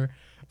there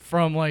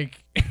from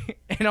like,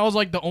 and I was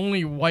like the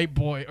only white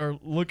boy or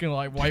looking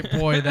like white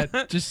boy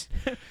that just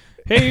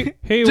he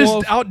just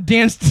was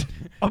outdanced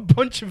a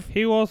bunch of.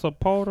 He was a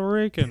Puerto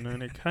Rican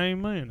and he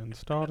came in and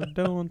started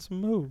doing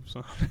some moves.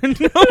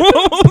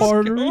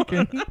 Puerto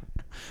Rican.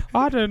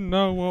 I didn't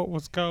know what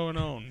was going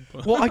on.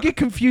 Well, I get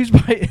confused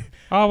by.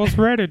 I was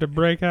ready to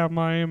break out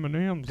my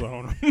M&Ms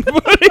on him,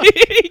 but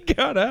he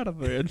got out of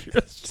there.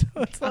 So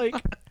it's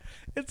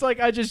like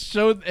I just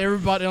showed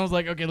everybody, and I was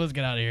like, okay, let's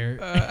get out of here.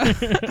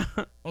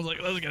 I was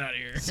like, let's get out of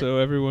here. So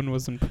everyone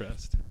was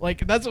impressed.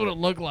 Like, that's what it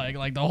looked like.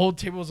 Like, the whole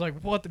table was like,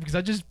 what? Because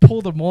I just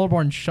pulled a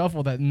Malabar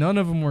shuffle that none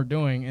of them were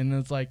doing, and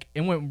it's like,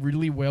 it went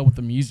really well with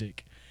the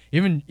music.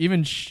 Even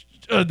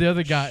the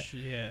other guy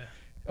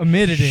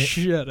admitted it.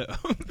 Shut up.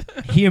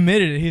 He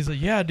admitted it. He's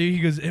like, yeah, dude. He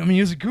goes, I mean,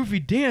 it was a goofy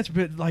dance,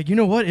 but, like, you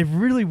know what? It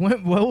really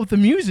went well with the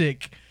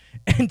music.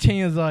 And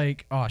Tanya's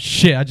like, oh,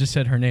 shit, I just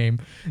said her name.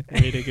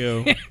 Way to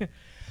go.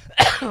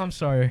 I'm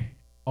sorry.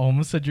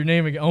 Almost said your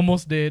name again.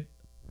 Almost did.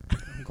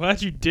 I'm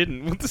glad you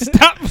didn't.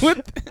 Stop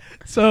with.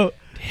 So,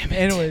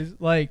 anyways,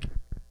 like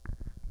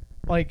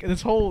like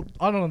this whole,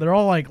 I don't know, they're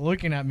all like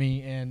looking at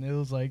me, and it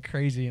was like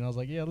crazy, and I was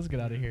like, yeah, let's get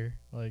out of here.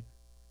 Like,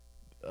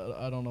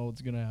 I don't know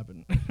what's gonna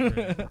happen.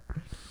 Right.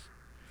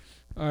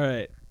 All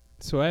right,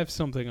 so I have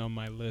something on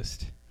my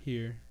list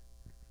here,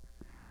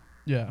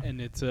 Yeah.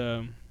 and it's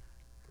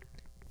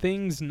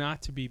things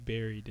not to be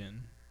buried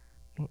in.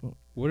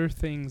 What are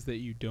things that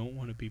you don't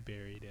want to be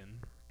buried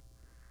in?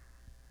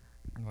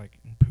 Like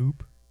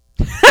poop.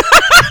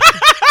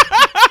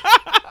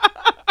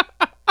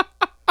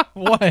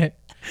 What?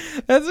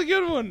 That's a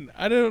good one.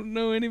 I don't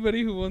know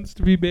anybody who wants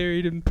to be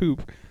buried in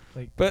poop.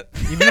 Like, but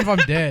even if I'm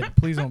dead,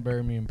 please don't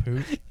bury me in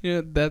poop.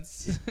 yeah,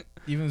 that's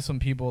Even some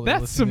people that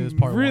that's listen to some this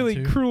part really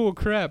want to. cruel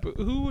crap.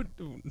 Who would?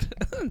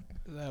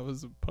 That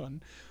was a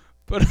pun,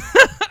 but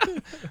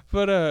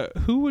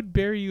who would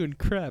bury you in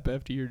crap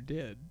after you're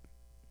dead?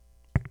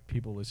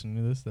 People listening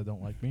to this that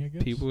don't like me, I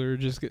guess. People are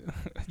just.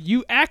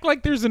 You act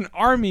like there's an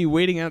army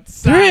waiting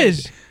outside. There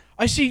is.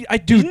 I see.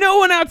 There's no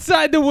one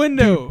outside the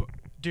window.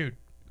 Dude.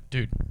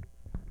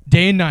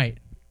 Day and night.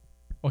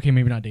 Okay,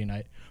 maybe not day and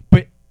night,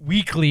 but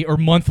weekly or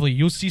monthly,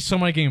 you'll see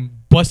somebody getting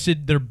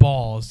busted their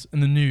balls in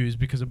the news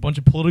because a bunch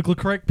of politically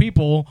correct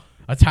people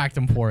attacked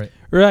them for it.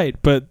 Right,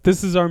 but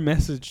this is our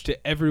message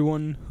to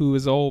everyone who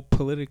is all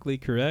politically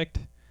correct.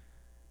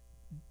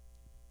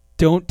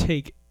 Don't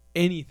take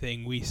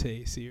anything we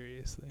say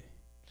seriously.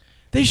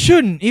 They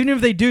shouldn't. Even if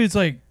they do, it's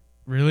like,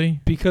 really?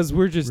 Because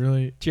we're just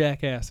Really?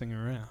 jackassing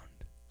around.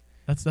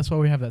 That's why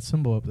we have that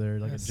symbol up there,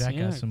 like a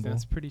jackass symbol.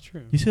 That's pretty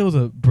true. You said it was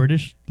a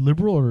British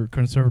liberal or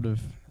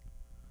conservative?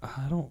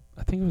 I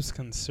think it was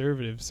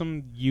conservative.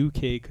 Some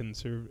UK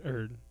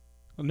conservative.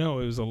 No,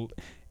 it was a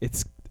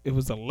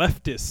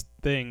leftist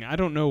thing. I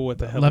don't know what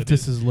the hell.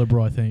 Leftist is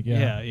liberal, I think.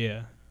 Yeah.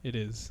 Yeah, it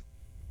is.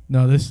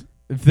 No, if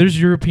there's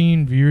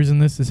European viewers in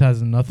this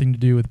has nothing to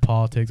do with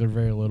politics or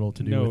very little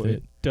to do with it. No,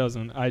 it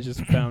doesn't. I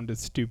just found a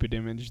stupid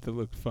image that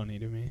looked funny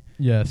to me.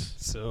 Yes.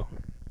 So,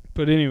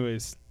 but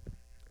anyways,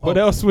 what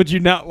else would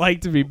you not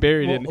like to be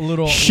buried in? A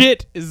little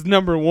shit is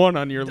number 1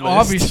 on your list.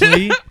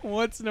 Obviously.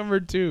 What's number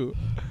 2?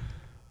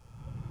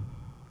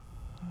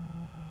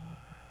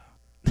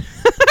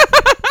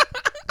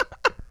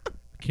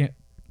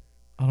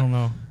 I don't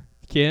know.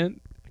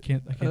 Can't? I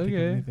can't think of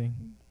Okay.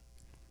 anything.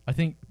 I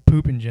think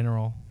poop in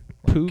general.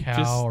 Like Poop,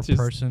 cow just or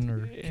person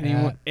or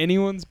cat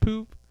anyone's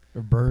poop?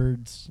 or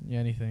birds. Yeah,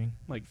 anything.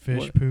 Like Fish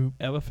what? poop.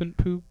 Elephant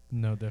poop?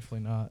 No, definitely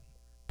not.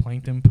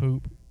 Plankton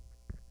poop.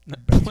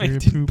 Not Bacteria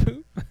plankton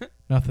poop.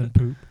 Nothing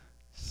poop.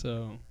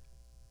 So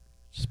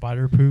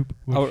Spider poop.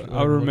 I'll looks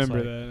remember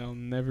like. that. I'll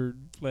never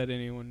let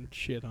anyone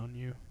shit on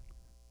you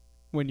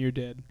when you're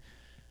dead.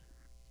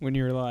 When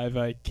you're alive,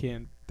 I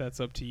can't. That's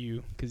up to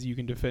you because you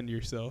can defend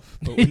yourself.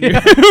 But when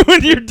you're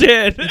when you're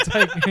dead, It's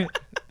like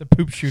the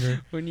poop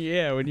shooter. when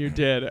you're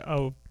dead,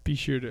 I'll be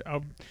sure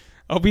to.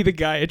 I'll be the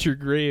guy at your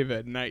grave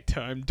at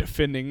nighttime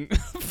defending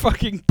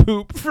fucking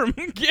poop from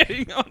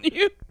getting on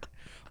you.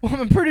 Well,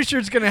 I'm pretty sure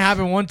it's gonna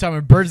happen one time.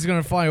 A bird's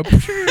gonna fly.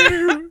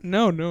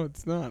 No,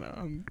 it's not.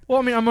 Well,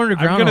 I mean, I'm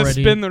underground I'm gonna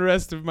already. spend the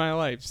rest of my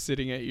life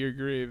sitting at your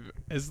grave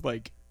as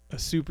like a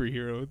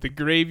superhero, the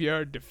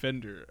graveyard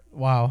defender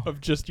Wow. of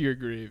just your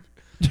grave.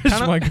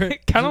 Just my grave.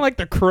 Kind of like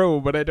the Crow,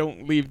 but I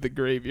don't leave the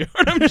graveyard.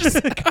 I'm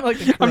just Kinda like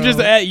the I'm just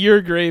Crow. at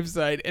your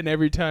gravesite, and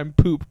every time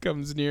poop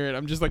comes near it,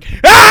 I'm just like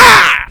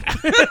ah,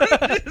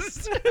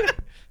 Just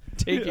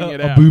taking it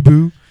a out. boo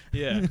boo.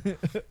 Yeah,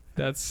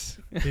 that's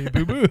A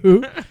boo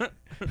boo.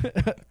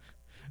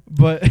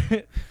 But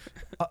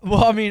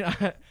well, I mean,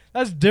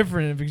 that's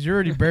different because you're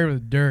already buried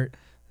with dirt.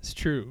 it's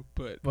true.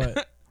 But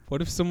But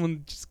what if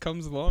someone just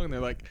comes along and they're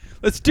like,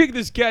 "Let's dig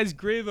this guy's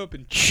grave up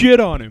and shit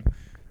on him,"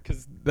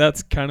 because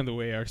that's kind of the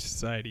way our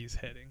society is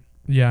heading.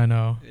 yeah, I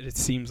know. It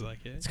seems like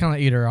It's it. kind of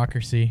like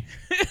idiocracy.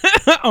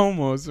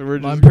 Almost. We're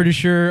just. I'm pretty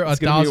sure it's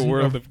gonna be a 1,000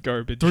 world or of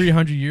garbage.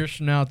 300 years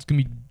from now, it's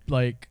gonna be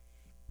like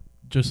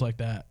just like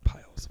that.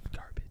 Piles of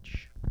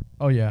garbage.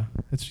 Oh yeah,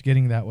 it's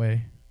getting that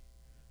way.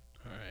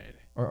 All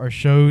right. Our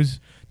shows.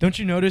 Don't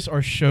you notice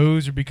our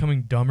shows are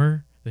becoming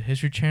dumber? The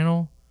History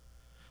Channel.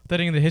 I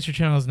think the History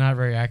Channel is not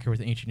very accurate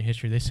with ancient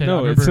history. They said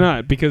No, it's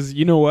not, because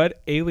you know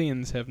what?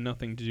 Aliens have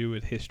nothing to do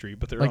with history,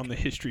 but they're Like- on the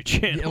History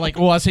Channel. Yeah, like,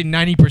 well, I say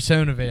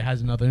 90% of it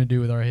has nothing to do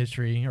with our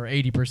history, or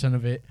 80%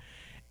 of it.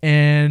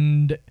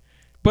 And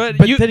but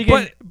but you, then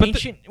again, but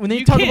ancient when they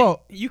you talk can't-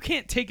 about you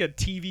can't take a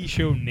TV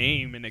show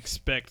name and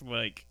expect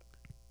like,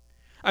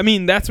 I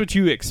mean, that's what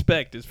you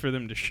expect is for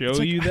them to show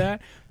like- you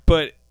that.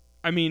 But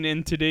I mean,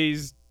 in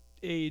today's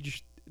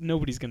age,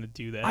 nobody's gonna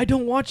do that. I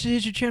don't watch the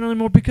History Channel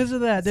anymore because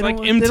of that. It's They like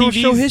don't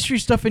show MTV's history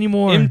stuff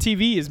anymore.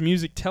 MTV is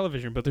music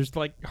television, but there's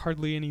like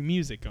hardly any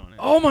music on it.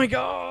 Oh my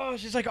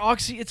gosh, it's like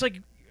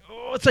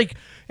it's like,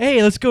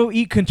 hey, let's go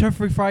eat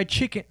Kentucky Fried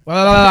Chicken.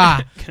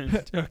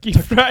 Kentucky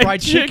Fried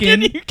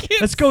Chicken. You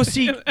can't Let's go say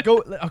see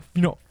that.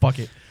 fuck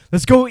it.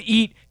 Let's go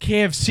eat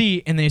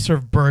KFC and they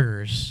serve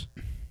burgers.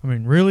 I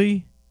mean,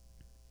 really?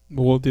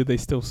 Well, do they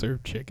still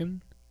serve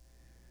chicken?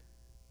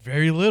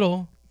 Very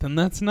little. Then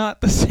that's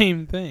not the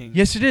same thing.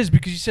 Yes, it is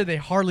because you said they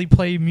hardly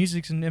play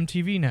music in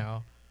MTV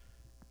now.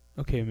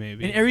 Okay,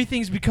 maybe. And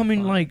everything's becoming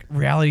Fine. like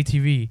reality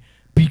TV.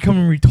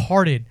 becoming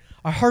retarded.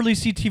 I hardly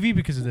see TV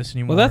because of this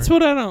anymore. Well, that's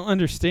what I don't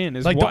understand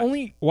is like why, the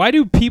only why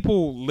do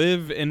people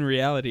live in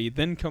reality,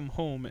 then come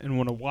home and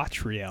want to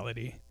watch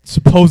reality?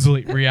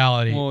 supposedly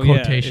reality Well,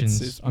 quotations.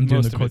 Yeah, it's I'm doing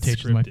most the of it's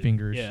quotations with my scripted.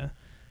 fingers. Yeah,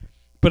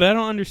 but I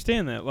don't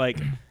understand that. Like,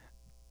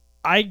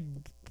 I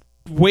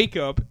wake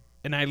up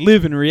and I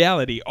live in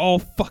reality all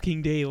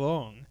fucking day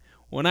long.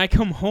 When I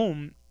come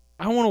home,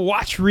 I want to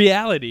watch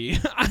reality.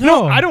 I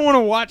don't want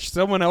to watch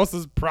someone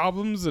else's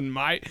problems and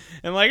like,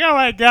 oh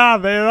my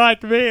god, they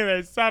like me.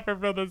 They suffer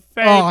from the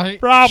same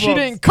problems. She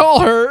didn't call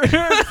her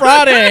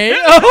Friday.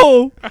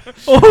 Oh,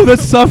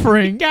 that's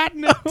suffering. Got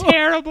in a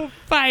terrible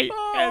fight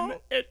and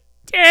it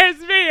tears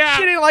me up.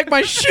 She didn't like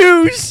my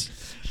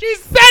shoes.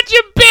 She's such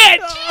a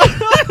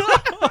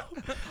bitch.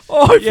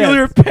 Oh, I feel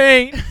your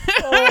pain.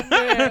 Oh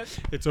man.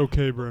 It's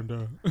okay,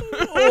 Brenda.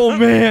 Oh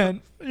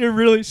man, you're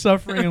really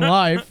suffering in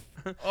life.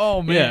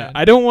 Oh man. Yeah,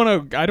 I don't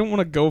want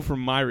to go from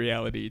my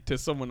reality to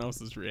someone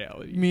else's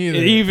reality. Me either.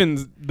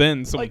 Even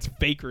then, someone's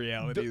fake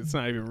reality. It's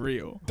not even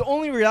real. The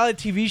only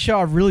reality TV show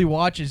I really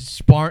watch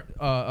is Pawn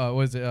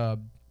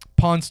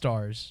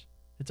Stars.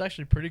 It's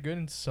actually pretty good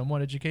and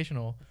somewhat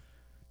educational.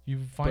 You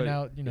find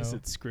out, Is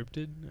it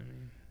scripted? I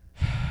mean,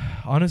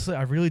 honestly,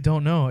 I really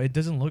don't know. It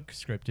doesn't look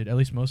scripted. At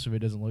least most of it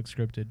doesn't look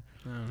scripted.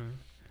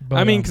 But,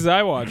 I mean, because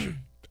I watch,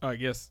 I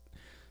guess,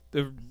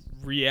 the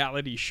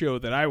reality show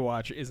that I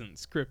watch isn't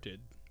scripted,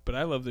 but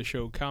I love the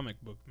show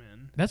Comic Book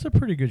Man. that's a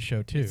pretty good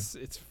show too.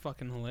 It's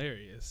fucking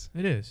hilarious.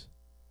 It is.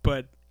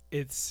 But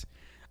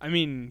I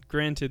mean,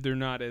 granted, they're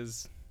not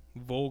as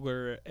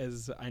vulgar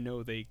as I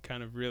know they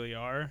kind of really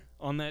are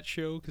on that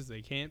show because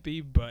they can't be,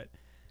 but,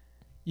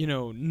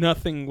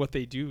 nothing what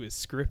they do is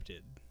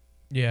scripted.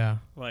 Yeah.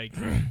 Like,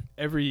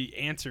 every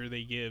answer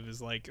they give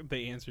is like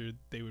the answer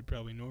they would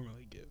probably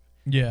normally give.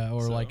 Yeah,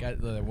 or like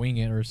wing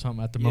it or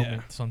something at the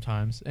moment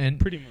sometimes. And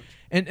pretty much.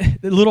 And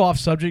a little off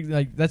subject,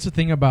 like that's the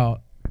thing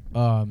about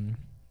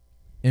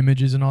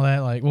images and all that.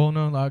 Like, well,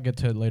 no, I'll get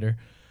to it later.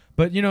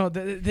 But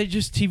they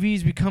just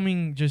TV's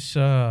becoming just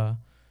I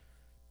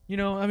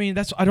mean,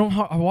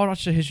 I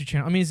watch the History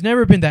Channel. I mean, it's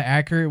never been that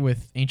accurate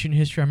with ancient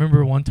history. I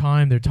remember one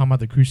time they're talking about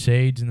the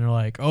Crusades and they're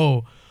like,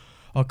 oh,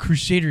 a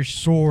Crusader's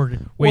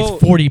sword weighs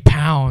 40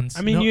 pounds.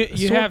 I mean,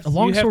 a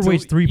long sword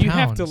weighs 3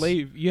 pounds.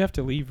 You have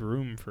to leave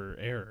room for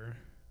error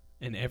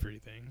in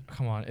everything.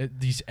 Come on,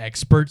 these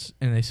experts,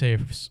 and they say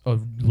a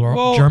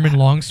German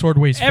longsword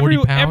weighs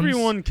 40 pounds.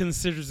 Everyone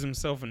considers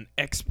himself an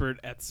expert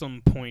at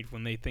some point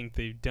when they think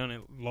they've done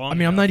it long. I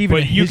mean, I'm not even.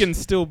 But you can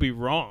still be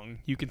wrong.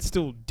 You can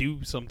still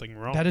do something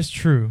wrong. That is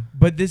true,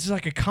 but this is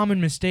like a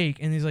common mistake.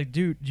 And he's like,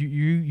 dude,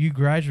 you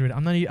graduated. I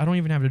don't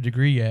even have a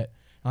degree yet.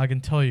 I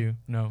can tell you,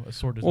 no, a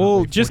sword does not weigh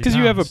 40 just because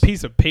you have a pounds.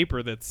 piece of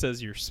paper that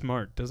says you're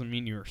smart doesn't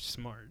mean you're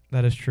smart.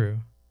 That is true.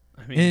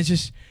 I mean, And it's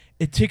just,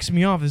 it ticks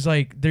me off. It's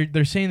like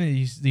they're saying that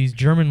these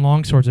German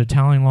longswords,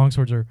 Italian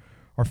longswords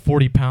are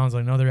 40 pounds.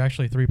 Like, no, they're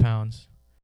actually 3 pounds.